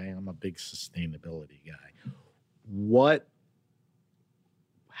 Okay, I'm a big sustainability guy.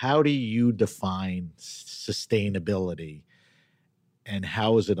 How do you define sustainability and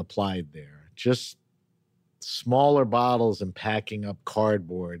how is it applied there? Just smaller bottles and packing up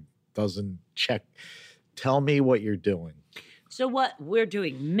cardboard doesn't check. Tell me what you're doing. So what we're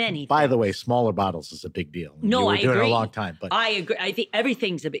doing, many By the things. way, smaller bottles is a big deal. No, you were I doing it agree. a long time, but I agree. I think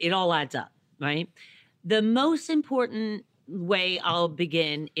everything's it all adds up, right? The most important way I'll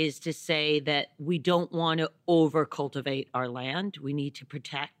begin is to say that we don't want to over cultivate our land. We need to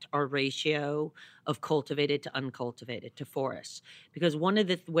protect our ratio of cultivated to uncultivated to forests, because one of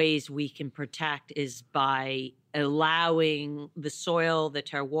the ways we can protect is by allowing the soil, the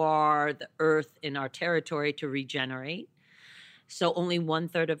terroir, the earth in our territory to regenerate. So only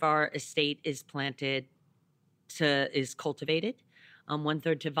 1/3 of our estate is cultivated.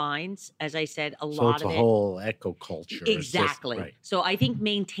 1/3 to vines. As I said, so lot it's of a it. whole ecoculture. Exactly. Right. So I think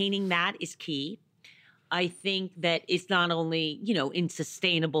maintaining that is key. I think that it's not only, in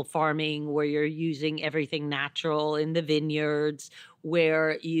sustainable farming where you're using everything natural in the vineyards,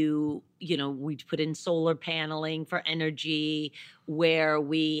 where we put in solar paneling for energy, where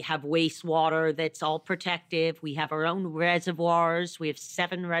we have wastewater that's all protective. We have our own reservoirs. We have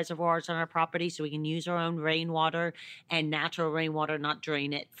 7 reservoirs on our property, so we can use our own rainwater and natural rainwater, not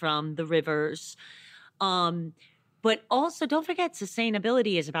drain it from the rivers. But also, don't forget,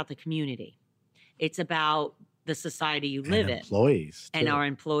 sustainability is about the community. It's about the society you live in. Employees. And too. our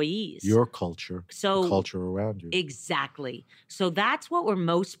employees. Your culture. So the culture around you. Exactly. So that's what we're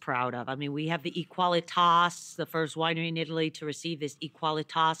most proud of. I mean, we have the Equalitas, the first winery in Italy to receive this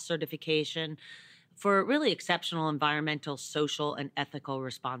Equalitas certification for really exceptional environmental, social, and ethical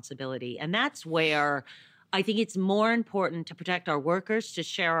responsibility. And that's where I think it's more important to protect our workers, to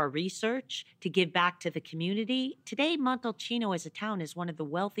share our research, to give back to the community. Today, Montalcino as a town is one of the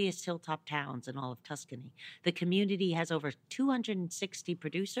wealthiest hilltop towns in all of Tuscany. The community has over 260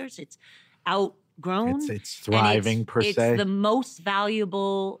 producers. It's outgrown. It's thriving, per se. It's the most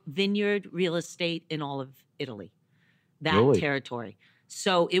valuable vineyard real estate in all of Italy, that Really? territory.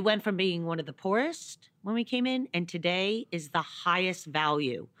 So it went from being one of the poorest when we came in, and today is the highest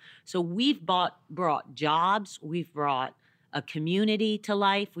value. So we've brought jobs, we've brought a community to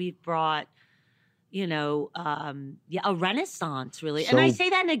life, we've brought, a renaissance, really. And I So- say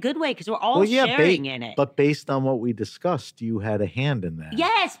that in a good way because we're all sharing in it. But based on what we discussed, you had a hand in that.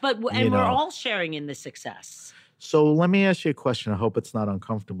 Yes, and we're know. all sharing in the success. So let me ask you a question. I hope it's not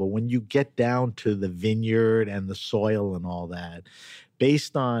uncomfortable. When you get down to the vineyard and the soil and all that,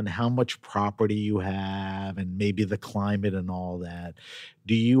 based on how much property you have and maybe the climate and all that,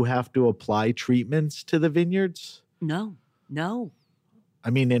 do you have to apply treatments to the vineyards? No.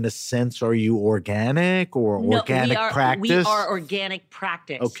 I mean, in a sense, are you organic or organic practice? We are organic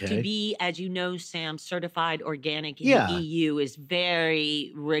practice. Okay. To be, as you know, Sam, certified organic in Yeah. the EU is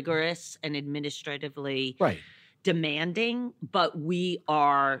very rigorous and administratively Right. demanding, but we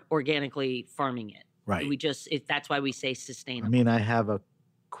are organically farming it. Right. That's why we say sustainable. I mean, I have a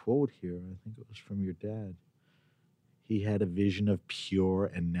quote here. I think it was from your dad. He had a vision of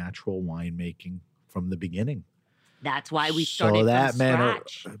pure and natural winemaking from the beginning. That's why we So started that from meant-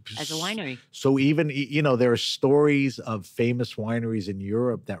 scratch as a winery. So even, there are stories of famous wineries in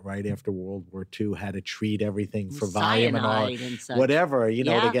Europe that right after World War II had to treat everything for volume and all. Cyanide and such. Whatever, to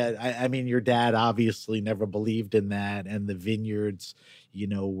Yeah. get, I mean, your dad obviously never believed in that. And the vineyards,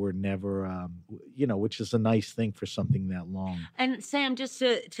 were never, which is a nice thing for something that long. And Sam, just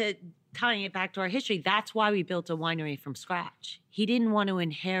to tying it back to our history, that's why we built a winery from scratch. He didn't want to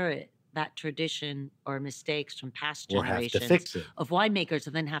inherit that tradition or mistakes from past Or have to generations fix it. of winemakers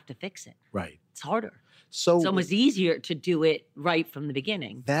and then have to fix it. Right. It's harder. So It's almost easier to do it right from the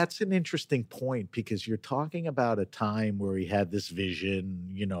beginning. that's an interesting point, because you're talking about a time where he had this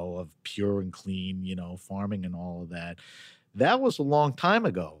vision, of pure and clean, farming and all of that. That was a long time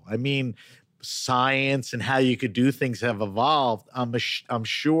ago. I mean, science and how you could do things have evolved. I'm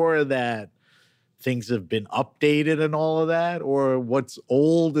sure that things have been updated and all of that, or what's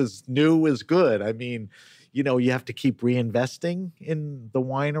old is new is good. I mean, you have to keep reinvesting in the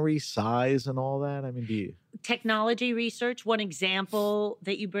winery size and all that. I mean, Technology research, one example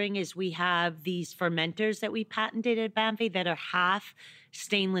that you bring is we have these fermenters that we patented at Banfi that are half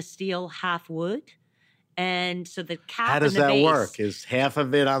stainless steel, half wood. And so the cap how does and the that base, work? Is half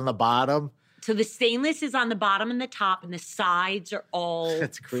of it on the bottom? So the stainless is on the bottom and the top, and the sides are all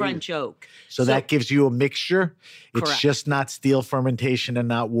That's crazy. French oak. So that gives you a mixture. It's Correct. just not steel fermentation and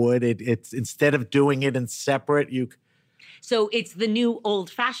not wood. It's instead of doing it in separate, So it's the new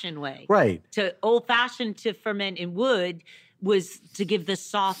old-fashioned way. right. To old-fashioned to ferment in wood was to give the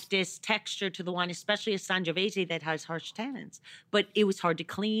softest texture to the wine, especially a Sangiovese that has harsh tannins. But it was hard to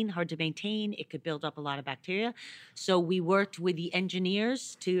clean, hard to maintain. It could build up a lot of bacteria. So we worked with the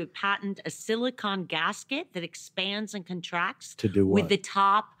engineers to patent a silicone gasket that expands and contracts To do with what? the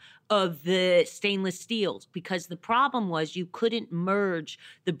top of the stainless steels, because the problem was you couldn't merge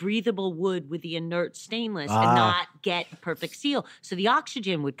the breathable wood with the inert stainless and not get a perfect seal. So the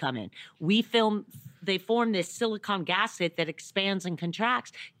oxygen would come in. They formed this silicone gasket that expands and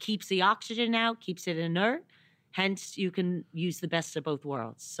contracts, keeps the oxygen out, keeps it inert. Hence, you can use the best of both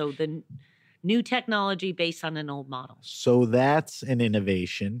worlds. So the new technology based on an old model. So that's an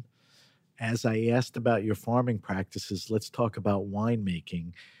innovation. As I asked about your farming practices, let's talk about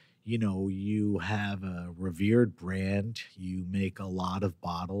winemaking. You have a revered brand. You make a lot of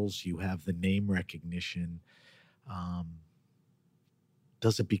bottles. You have the name recognition.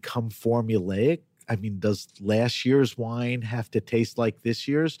 Does it become formulaic? I mean, does last year's wine have to taste like this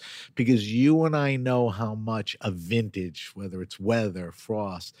year's? Because you and I know how much a vintage, whether it's weather,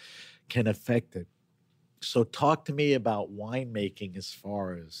 frost, can affect it. So talk to me about winemaking as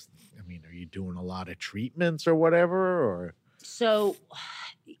far as, are you doing a lot of treatments or whatever? Or So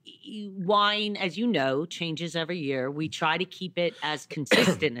wine, as you know, changes every year. We try to keep it as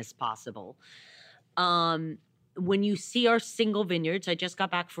consistent as possible. When you see our single vineyards, I just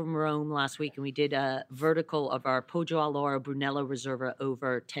got back from Rome last week and we did a vertical of our Poggio Alloro Brunello Reserva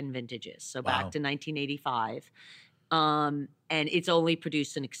over 10 vintages. So back to 1985. And it's only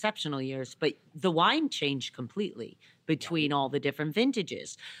produced in exceptional years, but the wine changed completely between all the different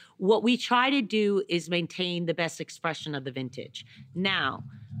vintages. What we try to do is maintain the best expression of the vintage. Now,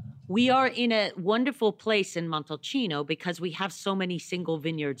 we are in a wonderful place in Montalcino because we have so many single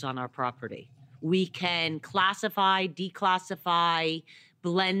vineyards on our property. We can classify, declassify,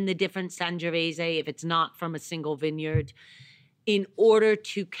 blend the different Sangiovese if it's not from a single vineyard in order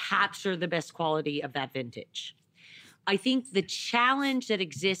to capture the best quality of that vintage. I think the challenge that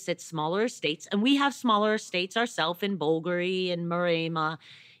exists at smaller estates, and we have smaller estates ourselves in Bulgari and Maremma,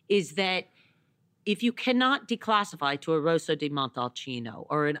 is that if you cannot declassify to a Rosso di Montalcino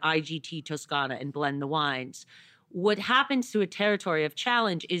or an IGT Toscana and blend the wines, what happens to a territory of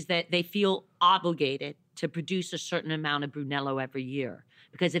challenge is that they feel obligated to produce a certain amount of Brunello every year.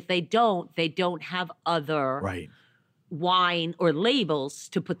 Because if they don't have other wine or labels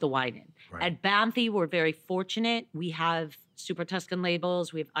to put the wine in. Right. At Banfi, we're very fortunate. We have Super Tuscan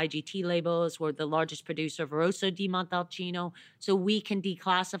labels. We have IGT labels. We're the largest producer of Rosso di Montalcino. So we can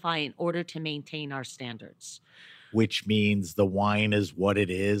declassify in order to maintain our standards. Which means the wine is what it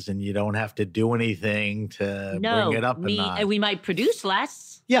is, and you don't have to do anything to bring it up a notch. And we might produce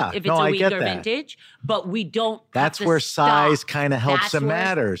less if it's a weaker vintage, but we don't. That's where size kind of helps and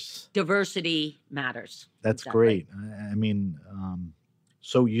matters. Diversity matters. That's great. I mean,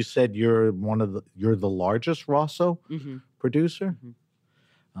 so you said you're the largest Rosso producer?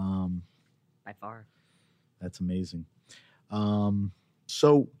 By far. That's amazing.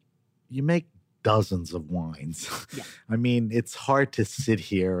 So you make dozens of wines. Yeah. I mean, it's hard to sit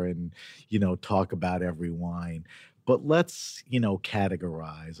here and, talk about every wine, but let's,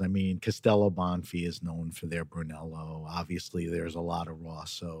 categorize. I mean, Castello Banfi is known for their Brunello. Obviously, there's a lot of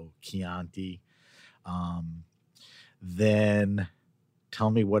Rosso, Chianti. Then tell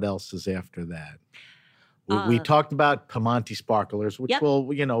me what else is after that. We talked about Piemonte Sparklers, which we'll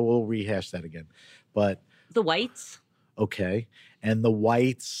rehash that again. But the whites. Okay. And the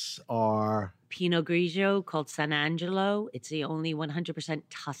whites are Pinot Grigio called San Angelo. It's the only 100%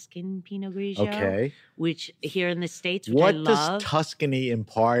 Tuscan Pinot Grigio. Okay. Which here in the States, which What I does love. Tuscany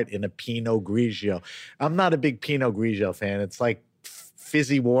impart in a Pinot Grigio? I'm not a big Pinot Grigio fan. It's like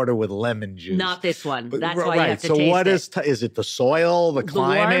fizzy water with lemon juice. Not this one. But- That's why right. you have to So taste what it. is it the soil, the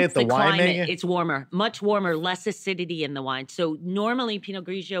climate, warmth, the climate, winemaking? it's warmer, much warmer, less acidity in the wine. So normally Pinot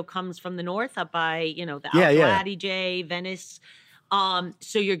Grigio comes from the north up by, the Alto Adige, Venice.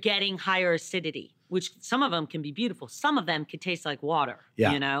 So you're getting higher acidity, which some of them can be beautiful. Some of them could taste like water,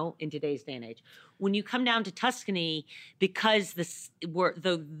 in today's day and age. When you come down to Tuscany, because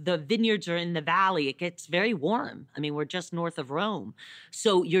the vineyards are in the valley, it gets very warm. I mean, we're just north of Rome.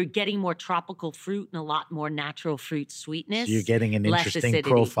 So you're getting more tropical fruit and a lot more natural fruit sweetness. So you're getting an less interesting acidity.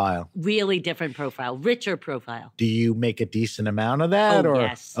 profile. Really different profile, richer profile. Do you make a decent amount of that?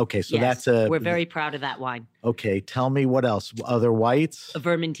 Yes. Okay, so yes. that's We're very proud of that wine. Okay, tell me what else. Other whites?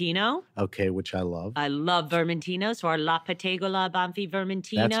 Vermentino. Okay, which I love. I love Vermentino. So our La Pettegola Banfi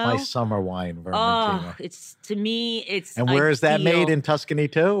Vermentino. That's my summer wine, Vermentino. Oh, it's to me, it's And where is that made? In Tuscany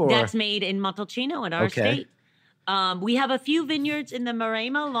too? Or? That's made in Montalcino in our state. We have a few vineyards in the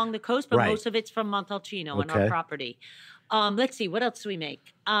Maremma along the coast, but most of it's from Montalcino on our property. Let's see, what else do we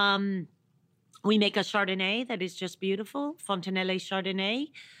make? We make a Chardonnay that is just beautiful, Fontanelle Chardonnay.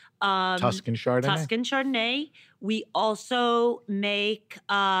 Tuscan Chardonnay? Tuscan Chardonnay. We also make,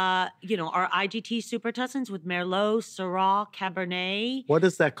 our IGT Super Tuscans with Merlot, Syrah, Cabernet. What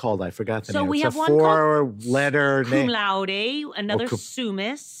is that called? I forgot the name. We it's have a one four-letter name. Cum Laude, another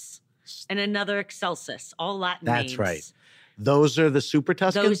Sumis, and another Excelsis, all Latin names. That's right. Those are the Super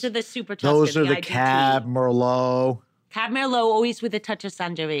Tuscans? Those are the Super Tuscans. Those are the Cab Merlot. Cab Merlot, always with a touch of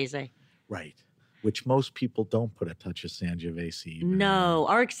Sangiovese. Right. Which most people don't put a touch of Sangiovese even. No,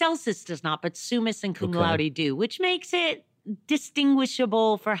 our Excelsis does not, but Sumis and Cum Laude do, which makes it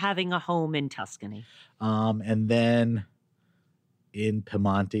distinguishable for having a home in Tuscany. And then in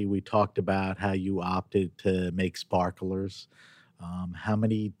Piemonte, we talked about how you opted to make sparklers. How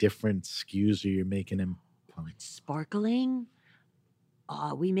many different SKUs are you making in Sparkling?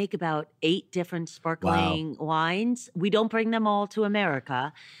 We make about 8 different sparkling wines. We don't bring them all to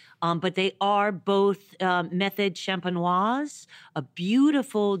America. But they are both Method Champenoise, a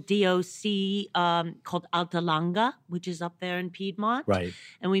beautiful DOC called Alta Langa, which is up there in Piedmont. Right.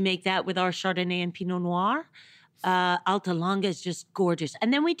 And we make that with our Chardonnay and Pinot Noir. Alta Langa is just gorgeous.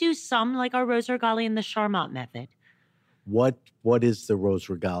 And then we do some like our Rose Regali and the Charmant method. What is the Rose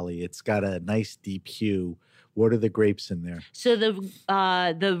Regali? It's got a nice deep hue. What are the grapes in there? So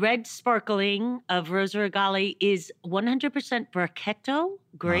the red sparkling of Rose Regali is 100% Bracchetto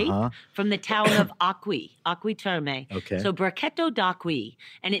grape from the town of Acqui Terme. Okay. So Bracchetto d'Acqui,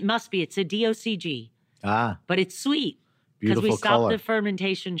 and it's a DOCG. But it's sweet because we stopped the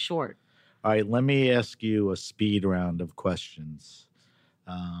fermentation short. All right, let me ask you a speed round of questions.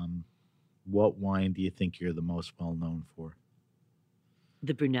 What wine do you think you're the most well known for?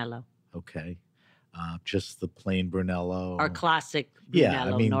 The Brunello. Okay. Just the plain Brunello. Our classic Brunello.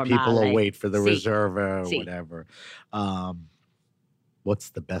 Yeah, I mean, Normale. people will wait for the Reserva or whatever. What's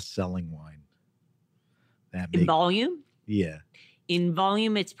the best-selling wine? In volume? Yeah. In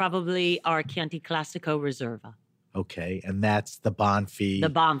volume, it's probably our Chianti Classico Reserva. Okay, and that's the Banfi. The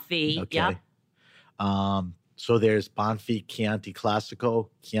Banfi, okay. Yeah. So there's Banfi Chianti Classico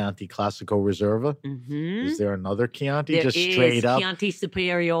Reserva. Mm-hmm. Is there another Chianti? There just is straight up? Chianti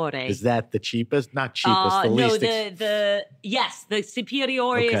Superiore. Is that the cheapest? Not cheapest, the least. Yes, the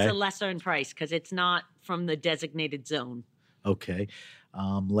Superiore is a lesser in price because it's not from the designated zone. Okay.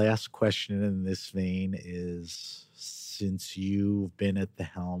 Last question in this vein is, since you've been at the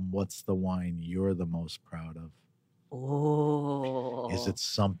helm, what's the wine you're the most proud of? Oh. Is it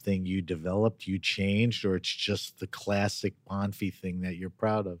something you developed, you changed, or it's just the classic Banfi thing that you're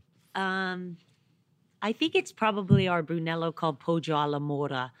proud of? I think it's probably our Brunello called Poggio alla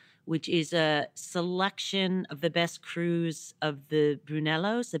Mora, which is a selection of the best crus of the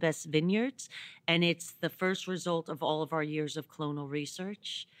Brunellos, the best vineyards. And it's the first result of all of our years of clonal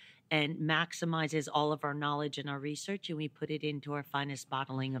research and maximizes all of our knowledge and our research. And we put it into our finest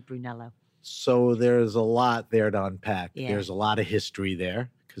bottling of Brunello. So there's a lot there to unpack. Yeah. There's a lot of history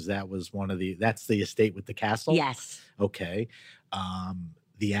there because that was that's the estate with the castle? Yes. Okay.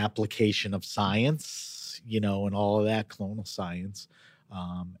 The application of science, and all of that, clonal science.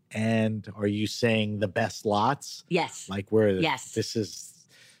 And are you saying the best lots? Yes. Like where yes. This is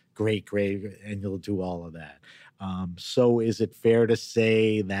great, and you'll do all of that. So is it fair to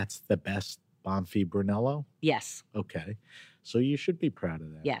say that's the best Banfi Brunello? Yes. Okay. So you should be proud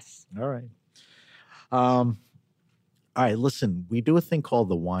of that. Yes. All right. All right, listen, we do a thing called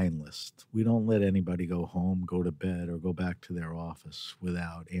the wine list. We don't let anybody go home, go to bed, or go back to their office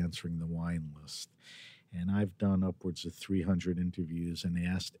without answering the wine list. And I've done upwards of 300 interviews and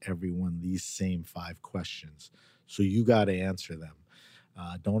asked everyone these same 5 questions. So you got to answer them.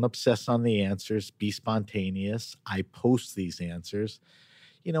 Don't obsess on the answers. Be spontaneous. I post these answers.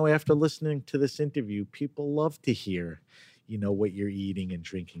 After listening to this interview, people love to hear, what you're eating and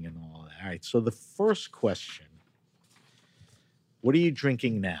drinking and all that. All right, so the first question. What are you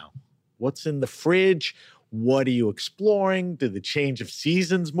drinking now? What's in the fridge? What are you exploring? Did the change of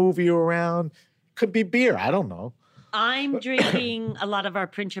seasons move you around? Could be beer. I don't know. I'm drinking a lot of our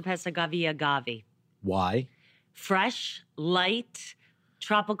Principessa agave. Why? Fresh, light,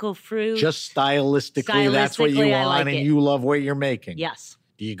 tropical fruit. Just stylistically, that's what you I want, like and it. you love what you're making. Yes.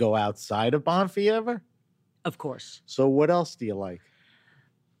 Do you go outside of Banfi ever? Of course. So what else do you like?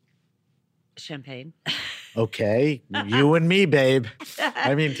 Champagne. Okay, you and me, babe.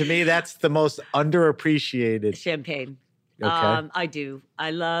 I mean, to me, that's the most underappreciated. Champagne. Okay. I do.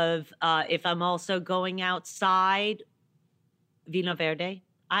 I love, if I'm also going outside, Vino Verde.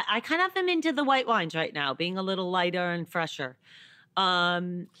 I kind of am into the white wines right now, being a little lighter and fresher. So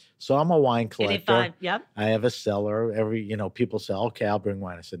I'm a wine collector. Yep. I have a cellar. People say, okay, I'll bring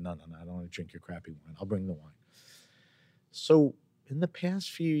wine. I said, no, I don't want to drink your crappy wine. I'll bring the wine. So in the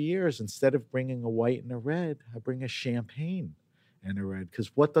past few years, instead of bringing a white and a red, I bring a champagne and a red.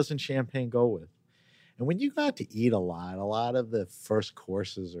 Because what doesn't champagne go with? And when you got to eat a lot of the first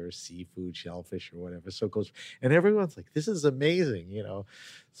courses are seafood, shellfish, or whatever. So it goes, and everyone's like, this is amazing,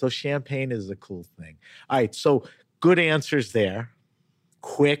 So champagne is a cool thing. All right, so good answers there.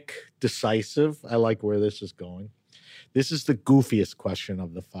 Quick, decisive. I like where this is going. This is the goofiest question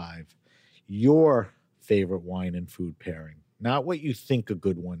of the 5. Your favorite wine and food pairing. Not what you think a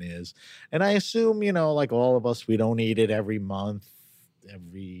good one is. And I assume, like all of us, we don't eat it every month,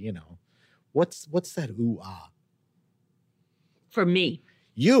 What's that ooh-ah? For me.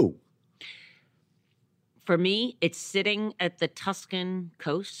 You. For me, it's sitting at the Tuscan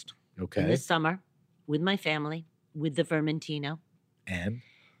coast in the summer with my family, with the Vermentino. And?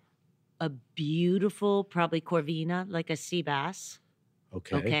 A beautiful, probably Corvina, like a sea bass.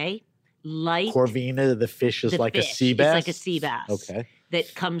 Okay. Light. Corvina, the fish is like a sea bass? It's like a sea bass. Okay.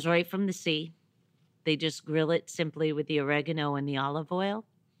 That comes right from the sea. They just grill it simply with the oregano and the olive oil.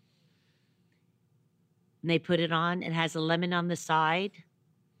 And they put it on. It has a lemon on the side.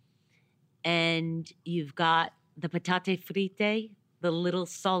 And you've got the patate fritte, the little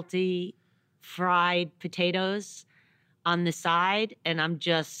salty fried potatoes on the side. And I'm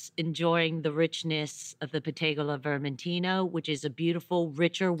just enjoying the richness of the Pettegola Vermentino, which is a beautiful,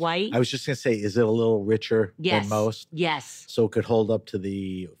 richer white. I was just going to say, is it a little richer than most? Yes. So it could hold up to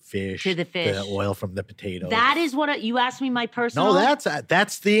the fish. To the fish. The oil from the potato. That is what you asked me my personal. No,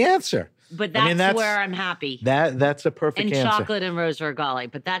 that's the answer. But that's where I'm happy. That's a perfect answer. And chocolate and rose regali.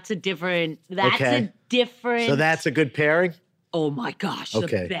 But that's a different. So that's a good pairing? Oh my gosh, the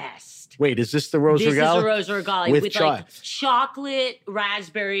best. Wait, is this the rose regali? This is a rose regali with like chocolate,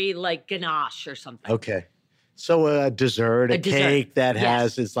 raspberry, like ganache or something. Okay. So a dessert, a cake that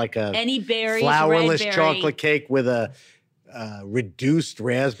has, it's like a any berries, flourless chocolate cake with a reduced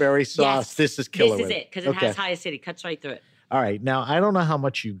raspberry sauce. Yes. This is killer. This is it, because it has high acidity. Cuts right through it. All right. Now, I don't know how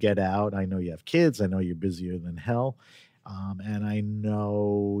much you get out. I know you have kids. I know you're busier than hell. And I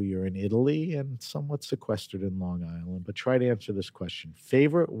know you're in Italy and somewhat sequestered in Long Island. But try to answer this question.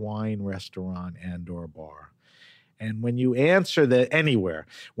 Favorite wine restaurant and or bar? And when you answer that anywhere,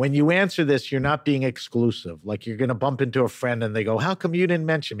 when you answer this, you're not being exclusive. Like you're going to bump into a friend and they go, how come you didn't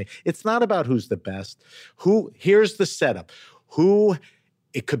mention me? It's not about who's the best. Here's the setup.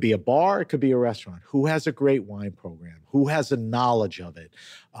 It could be a bar, it could be a restaurant. Who has a great wine program? Who has a knowledge of it?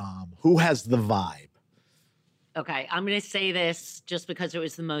 Who has the vibe? Okay, I'm going to say this just because it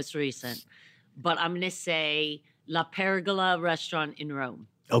was the most recent, but I'm going to say La Pergola restaurant in Rome.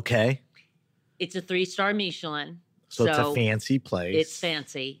 Okay. It's a 3-star Michelin. So it's a fancy place. It's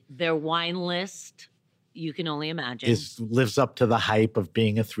fancy. Their wine list, you can only imagine. Lives up to the hype of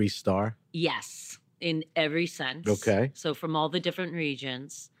being a 3-star? Yes, in every sense. Okay. So from all the different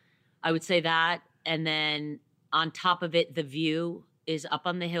regions, I would say that. And then on top of it, the view is up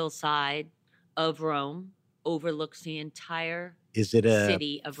on the hillside of Rome, overlooks the entire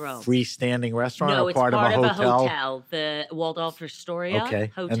city of Rome. Freestanding restaurant no, or it's part of a hotel? The Waldorf Astoria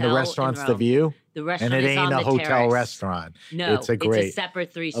Hotel. And the restaurant's the view? The restaurant and it is ain't on a the hotel terrace. Restaurant. No, it's a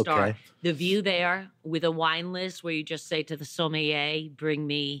separate 3-star. Okay. The view there with a wine list where you just say to the sommelier, bring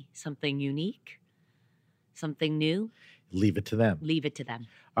me something unique, something new. Leave it to them. Leave it to them.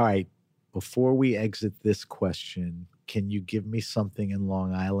 All right. Before we exit this question, can you give me something in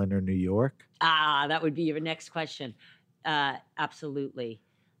Long Island or New York? That would be your next question. Absolutely.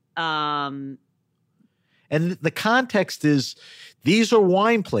 And the context is, these are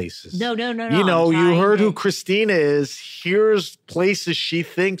wine places. No. You know, you heard who Cristina is. Here's places she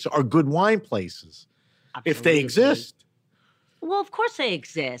thinks are good wine places. Absolutely. If they exist. Well, of course they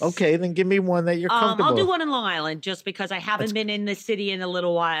exist. Okay, then give me one that you're comfortable I'll do with. one in Long Island just because I haven't been in the city in a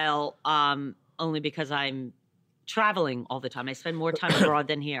little while, only because I'm traveling all the time. I spend more time abroad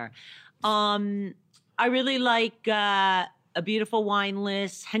than here. I really like a beautiful wine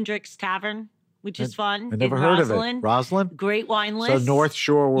list, Hendrick's Tavern, which is fun. I never in heard Roslyn. of it. Roslyn? Great wine list. So North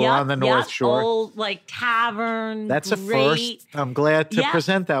Shore, we're on the North Shore. Old like tavern. That's great. a first. I'm glad to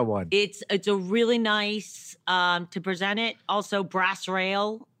present that one. It's a really nice to present it. Also, Brass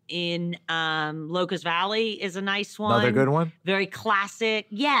Rail in Locust Valley is a nice one. Another good one? Very classic.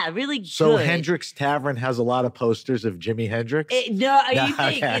 Yeah, really good. So Hendrick's Tavern has a lot of posters of Jimi Hendrix? You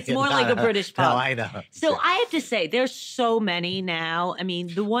think it's more like a British pub. No, I know. So I have to say, there's so many now. I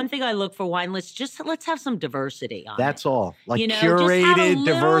mean, the one thing I look for wine lists, just let's have some diversity on That's it. all. Like just have a curated little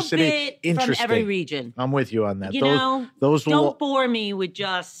diversity. bit Interesting. from every region. I'm with you on that. Those don't bore me with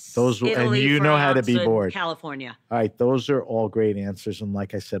just Italy, and you know how to be France, and bored. California. All right, those are all great answers. And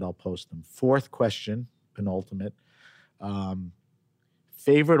like I said, I'll post them. Fourth question, penultimate.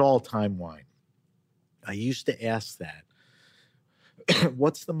 Favorite all-time wine? I used to ask that.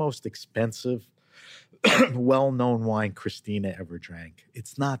 What's the most expensive, well-known wine Cristina ever drank?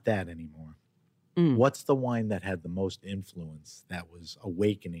 It's not that anymore. What's the wine that had the most influence, that was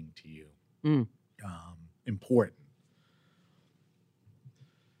awakening to you? Important.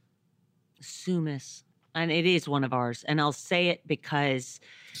 Sumis. And it is one of ours. And I'll say it because...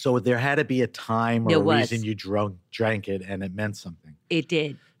 So there had to be a time or a reason you drank it and it meant something. It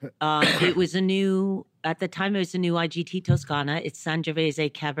did. It was at the time, it was a new IGT Toscana. It's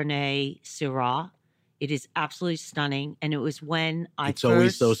Sangiovese Cabernet Syrah. It is absolutely stunning. And it was when It's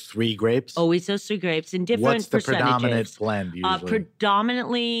always those three grapes? Always those three grapes in different What's the percentages. predominant blend usually?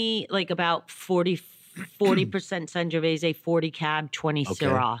 Predominantly like about 40% Sangiovese, 40 Cab, 20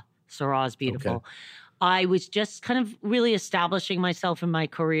 Syrah. Syrah is beautiful. Okay. I was just kind of really establishing myself in my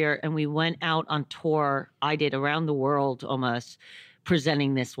career, and we went out on tour. I did around the world almost,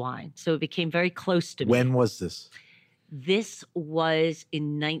 presenting this wine. So it became very close to me. When was this? This was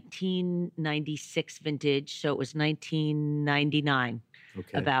in 1996 vintage, so it was 1999.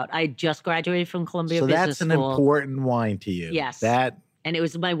 Okay. I just graduated from Columbia Business School. So that's an important wine to you. Yes. And it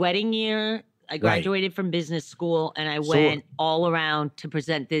was my wedding year. I graduated from business school, and I went all around to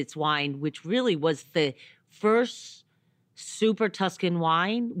present this wine, which really was the first super Tuscan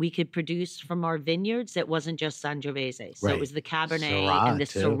wine we could produce from our vineyards that wasn't just Sangiovese. So it was the Cabernet and the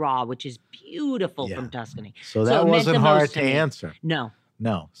Syrah, which is beautiful from Tuscany. So that wasn't hard to answer. No.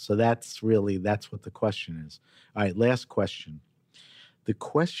 So that's what the question is. All right, last question. The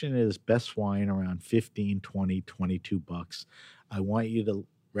question is best wine around 15, 20, 22 bucks. I want you to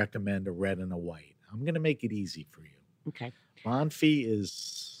recommend a red and a white. I'm going to make it easy for you. Okay. Banfi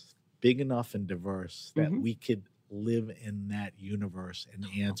is big enough and diverse that we could live in that universe and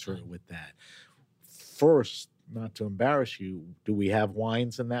answer it with that. First, not to embarrass you, do we have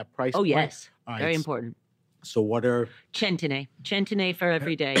wines in that price point? Yes. Very important. So what are... Centene. Centene for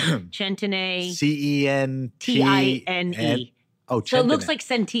every day. Centene. Centine. Oh, Centene. So it looks like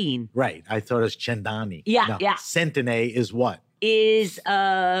centene. Right. I thought it was Cendani. Yeah. Centene is what? Is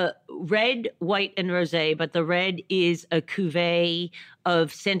red, white, and rosé, but the red is a cuvée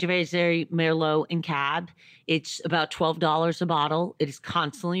of Sangiovese, Merlot, and Cab. It's about $12 a bottle. It is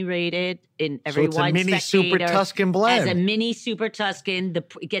constantly rated in every wine. So it's a mini Super Tuscan blend. As a mini Super Tuscan,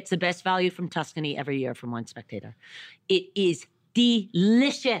 it gets the best value from Tuscany every year from Wine Spectator. It is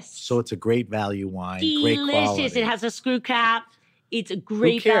delicious. So it's a great value wine, delicious. Great quality. It has a screw cap. It's a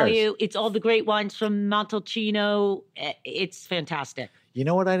great value. It's all the great wines from Montalcino. It's fantastic. You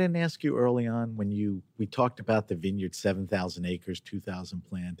know what I didn't ask you early on when we talked about the vineyard, 7,000 acres, 2,000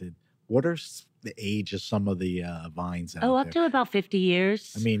 planted. What are the age of some of the vines out there? Up to about 50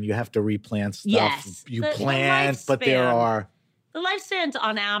 years. I mean, you have to replant stuff. Yes. You plant, but there are... The lifespan's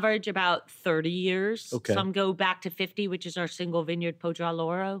on average about 30 years. Okay. Some go back to 50, which is our single vineyard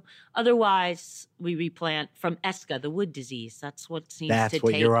Podraloro. Otherwise, we replant from Esca, the wood disease. That's what seems to take. That's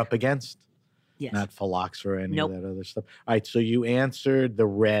what you're up against? Yes. Not phylloxera or any of that other stuff. All right, so you answered the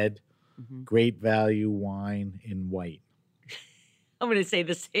red, great value wine in white. I'm going to say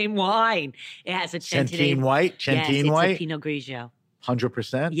the same wine. It has a Centene white? Centene white? It's a Pinot Grigio.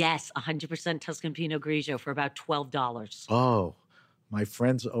 100%? Yes, 100% Tuscan Pinot Grigio for about $12. Oh, my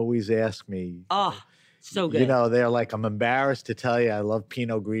friends always ask me, So good. You know, they're like, I'm embarrassed to tell you I love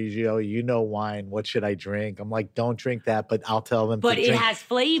Pinot Grigio. You know wine. What should I drink? I'm like, don't drink that, but I'll tell them but to it drink. has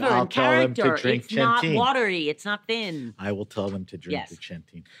flavor I'll and tell them to character. drink It's not Centene. watery. It's not thin. I will tell them to drink Yes. the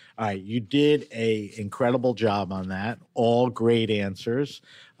Centene. All right, you did a incredible job on that. All great answers.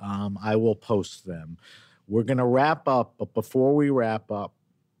 I will post them. We're going to wrap up, but before we wrap up,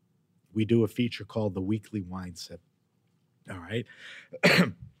 we do a feature called the Weekly Wine Sip. All right.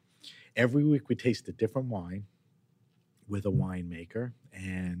 Every week we taste a different wine with a winemaker,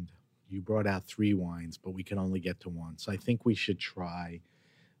 and you brought out 3 wines, but we can only get to one. So I think we should try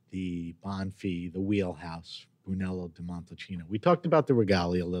the Banfi, the Wheelhouse, Brunello di Montalcino. We talked about the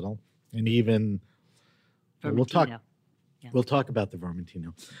Regali a little, and even we'll talk about the Vermentino.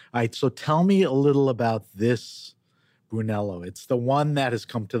 All right, so tell me a little about this Brunello. It's the one that has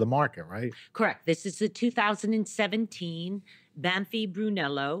come to the market, right? Correct. This is the 2017 Banfi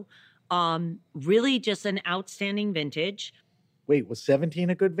Brunello. Really just an outstanding vintage. Wait, was 17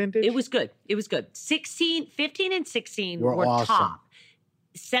 a good vintage? It was good. It was good. 15 and 16 were awesome. top.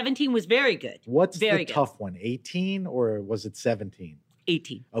 17 was very good. What's very the tough one? 18 or was it 17?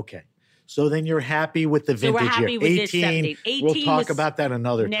 18. Okay. So then you're happy with the So vintage we're happy year. with this 17. 18 we'll talk was about that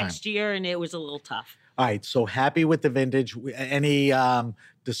another next time. year, and it was a little tough. All right, so happy with the vintage. Any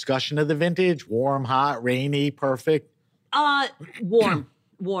discussion of the vintage? Warm, hot, rainy, perfect? Warm.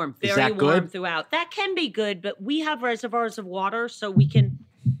 Warm. Is Very that warm good? throughout. That can be good, but we have reservoirs of water, so we can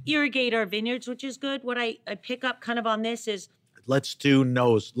irrigate our vineyards, which is good. What I pick up kind of on this is... Let's do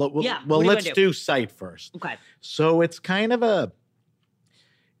nose. Yeah, Well, what do you let's wanna do sight first. Okay. So it's kind of a,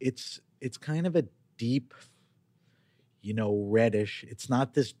 it's kind of a deep, reddish. It's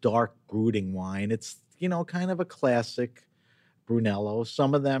not this dark brooding wine. It's, kind of a classic Brunello.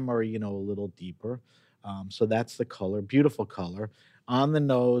 Some of them are, a little deeper. So that's the color. Beautiful color. On the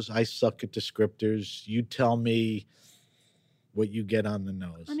nose, I suck at descriptors. You tell me what you get on the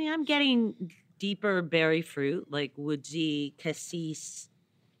nose. I mean, I'm getting deeper berry fruit, like woodsy, cassis,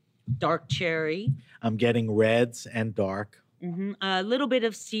 dark cherry. I'm getting reds and dark. Mm-hmm. A little bit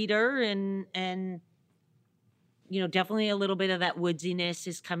of cedar and definitely a little bit of that woodsiness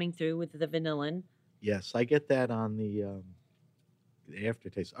is coming through with the vanillin. Yes, I get that on the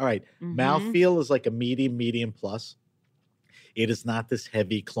aftertaste. All right. Mm-hmm. Mouthfeel is like a medium plus. It is not this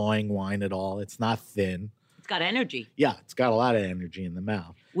heavy clawing wine at all. It's not thin. It's got energy. Yeah, it's got a lot of energy in the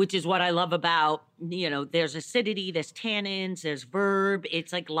mouth. Which is what I love about, there's acidity, there's tannins, there's verb.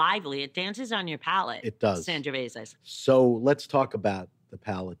 It's like lively. It dances on your palate. It does. Sangiovese. So let's talk about the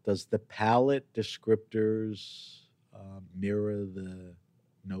palate. Does the palate descriptors mirror the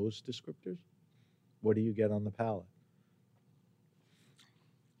nose descriptors? What do you get on the palate?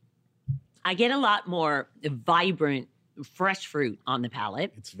 I get a lot more vibrant, fresh fruit on the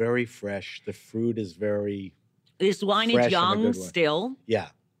palate. It's very fresh. The fruit is very This wine fresh is in a young good way. still. Yeah.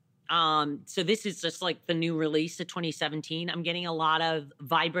 So this is just like the new release of 2017. I'm getting a lot of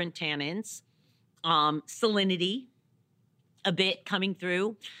vibrant tannins, salinity, a bit coming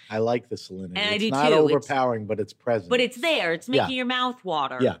through. I like the salinity. And I it's do not too. overpowering, but it's present. But it's there. It's making your mouth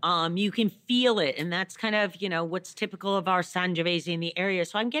water. Yeah. You can feel it. And that's kind of, what's typical of our Sangiovese in the area.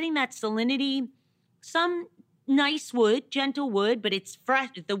 So I'm getting that salinity, some nice wood, gentle wood, but it's fresh.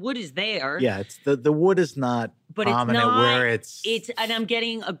 The wood is there. Yeah, it's the wood is not But it's prominent not, where it's and I'm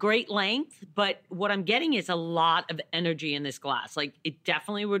getting a great length, but what I'm getting is a lot of energy in this glass. Like it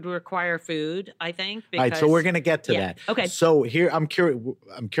definitely would require food, I think. All right, so we're gonna get to Yeah, that. okay. So here I'm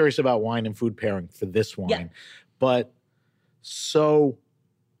curious about wine and food pairing for this wine. Yeah. But so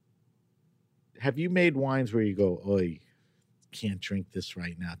have you made wines where you go, oh, can't drink this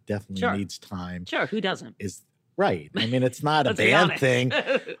right now? Definitely Sure. needs time. Sure, who doesn't? Is right. I mean, it's not a Let's be bad honest. thing.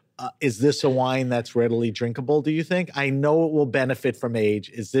 Is this a wine that's readily drinkable, do you think? I know it will benefit from age.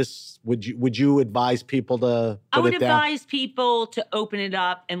 Is this, would you advise people to I put would it down? advise people to open it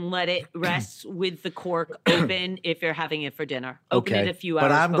up and let it rest with the cork open if you're having it for dinner. Open it a few hours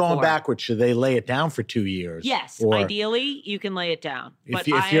But I'm going before. backwards. Should they lay it down for 2 years? Yes, Or ideally, you can lay it down. But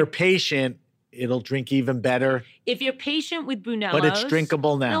if you're patient, it'll drink even better. if you're patient with Brunellos, But it's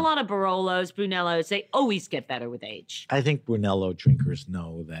drinkable and a now. lot of Barolos, Brunellos, they always get better with age. I think Brunello drinkers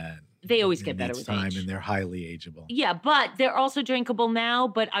know that. They always it get better needs with time age. and they're highly ageable. Yeah, but they're also drinkable now,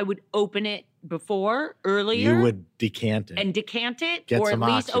 but I would open it earlier. You would decant it. And decant it, Get or at some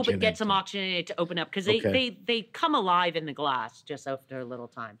least oxygen get some into it. oxygen in it to open up, because Okay. they come alive in the glass just after a little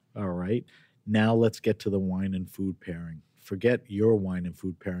time. All right. Now let's get to the wine and food pairing. Forget your wine and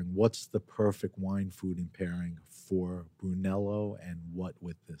food pairing. What's the perfect wine, food, and pairing for Brunello and what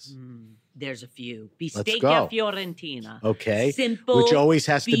with this? There's a few. Let's Bistecca go. Fiorentina. Okay. Simple. Which always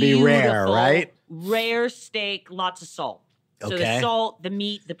has to be rare, beautiful, right? Rare steak, lots of salt. So Okay. the salt, the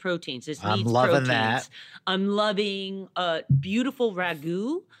meat, the proteins. This I'm meat's loving proteins. that. I'm loving a beautiful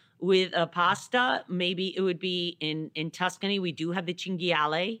ragu with a pasta. Maybe it would be in Tuscany. We do have the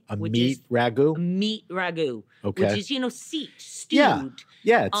cinghiale, which meat is ragu? a meat ragu, Okay. which is, stewed.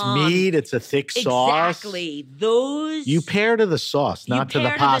 Yeah, it's meat. It's a thick sauce. Exactly. Those You pair to the sauce, not to the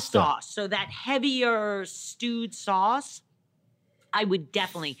pair pasta. To the sauce. So that heavier stewed sauce, I would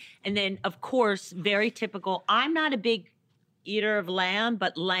definitely. And then, of course, very typical. I'm not a big eater of lamb,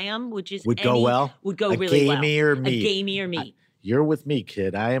 but lamb, which is Would go well? Would go A really well. gamier meat. A gamier meat. You're with me,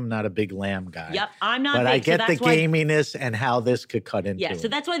 kid. I am not a big lamb guy. Yep, I'm not but big. I get so the that's why, gaminess and how this could cut into it. so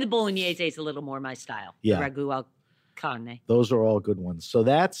that's why the bolognese is a little more my style. Yeah. The ragu al carne. Those are all good ones. So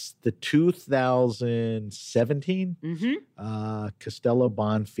that's the 2017 Castello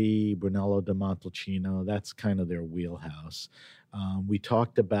Banfi, Brunello di Montalcino. That's kind of their wheelhouse. We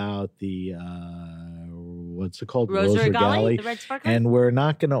talked about the, what's it called? Rosa Regali, Regali. the red sparkler. And we're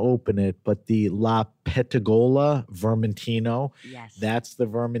not going to open it, but the La Pettigola Vermentino. Yes. That's the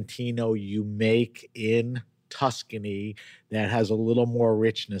Vermentino you make in Tuscany that has a little more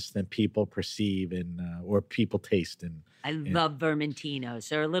richness than people perceive or people taste. I love Vermentinos.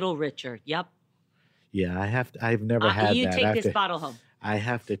 They're a little richer. Yep. Yeah, I've never had you that. take this bottle home. I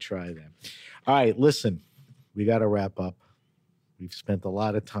have to try them. All right, listen, we got to wrap up. We've spent a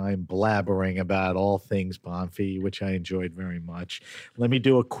lot of time blabbering about all things Banfi, which I enjoyed very much. Let me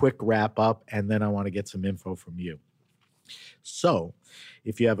do a quick wrap up, and then I want to get some info from you. So,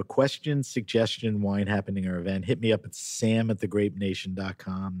 if you have a question, suggestion, wine happening, or event, hit me up at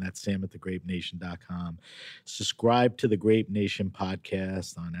sam@thegrapenation.com. That's sam@thegrapenation.com. Subscribe to the Grape Nation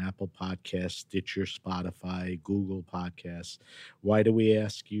podcast on Apple Podcasts, Stitcher, Spotify, Google Podcasts. Why do we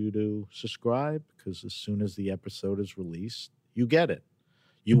ask you to subscribe? Because as soon as the episode is released, you get it.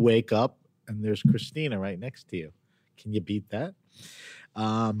 You wake up and there's Cristina right next to you. Can you beat that?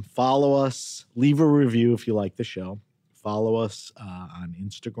 Follow us. Leave a review if you like the show. Follow us on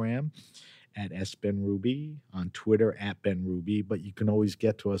Instagram at SBenRuby, on Twitter at BenRuby, but you can always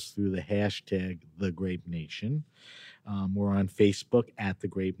get to us through the hashtag TheGrapeNation. We're on Facebook at The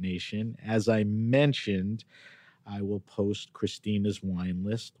Grape Nation. As I mentioned, I will post Christina's wine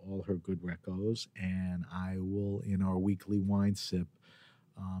list, all her good recos, and I will, in our weekly wine sip,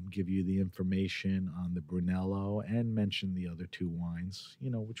 give you the information on the Brunello and mention the other two wines,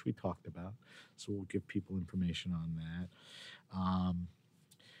 which we talked about. So we'll give people information on that.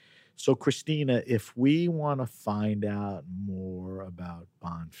 So, Cristina, if we want to find out more about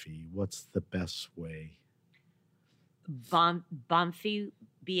Banfi, what's the best way? Banfi,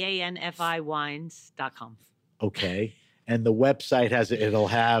 BANFI wines.com. Okay. And the website it'll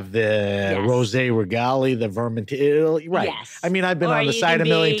have the Rosé Regali, the Vermentino. Right. Yes. I mean, I've been on the site a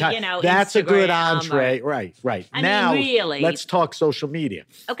million times. That's Instagram, a good entree. Right. Now, really, let's talk social media.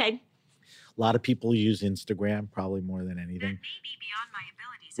 Okay. A lot of people use Instagram, probably more than anything. That may be beyond my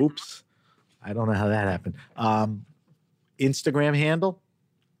abilities. Oops. I don't know how that happened. Instagram handle?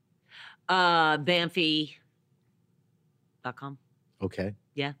 Banfi.com. Okay.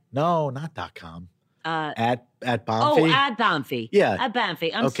 Yeah. No, not .com. At Banfi? Oh, at Banfi. Yeah. At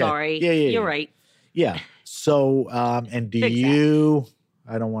Banfi. I'm sorry. Yeah. You're right. Yeah. So, and do you,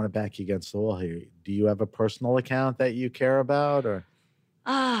 I don't want to back you against the wall here. Do you have a personal account that you care about or?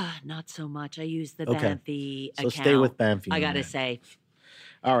 Not so much. I use the Banfi account. So stay with Banfi. I got to say.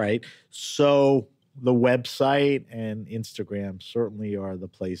 All right. So the website and Instagram certainly are the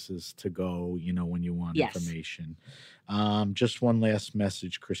places to go, when you want information. Just one last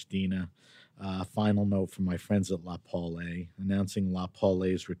message, Cristina. Final note from my friends at La Paule, announcing La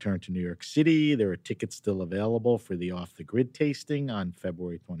Paule's return to New York City. There are tickets still available for the Off the Grid tasting on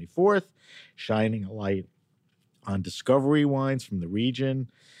February 24th, shining a light on discovery wines from the region.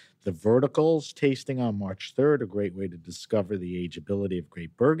 The Verticals tasting on March 3rd, a great way to discover the ageability of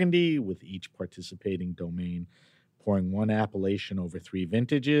Great Burgundy, with each participating domain pouring one appellation over 3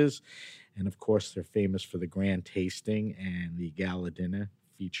 vintages. And, of course, they're famous for the grand tasting and the gala dinner,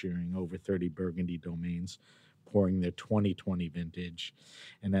 featuring over 30 Burgundy domains pouring their 2020 vintage.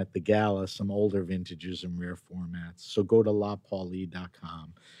 And at the gala, some older vintages in rare formats. So go to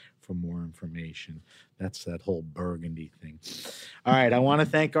lapaule.com for more information. That's that whole Burgundy thing. All right, I want to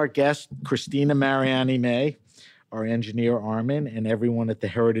thank our guest, Cristina Mariani-May, our engineer, Armin, and everyone at the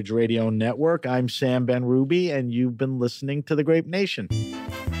Heritage Radio Network. I'm Sam BenRuby, and you've been listening to The Grape Nation.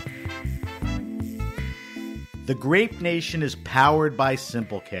 The Grape Nation is powered by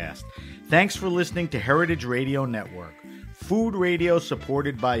Simplecast. Thanks for listening to Heritage Radio Network, food radio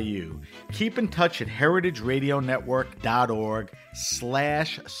supported by you. Keep in touch at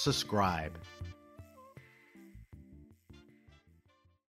heritageradionetwork.org/subscribe.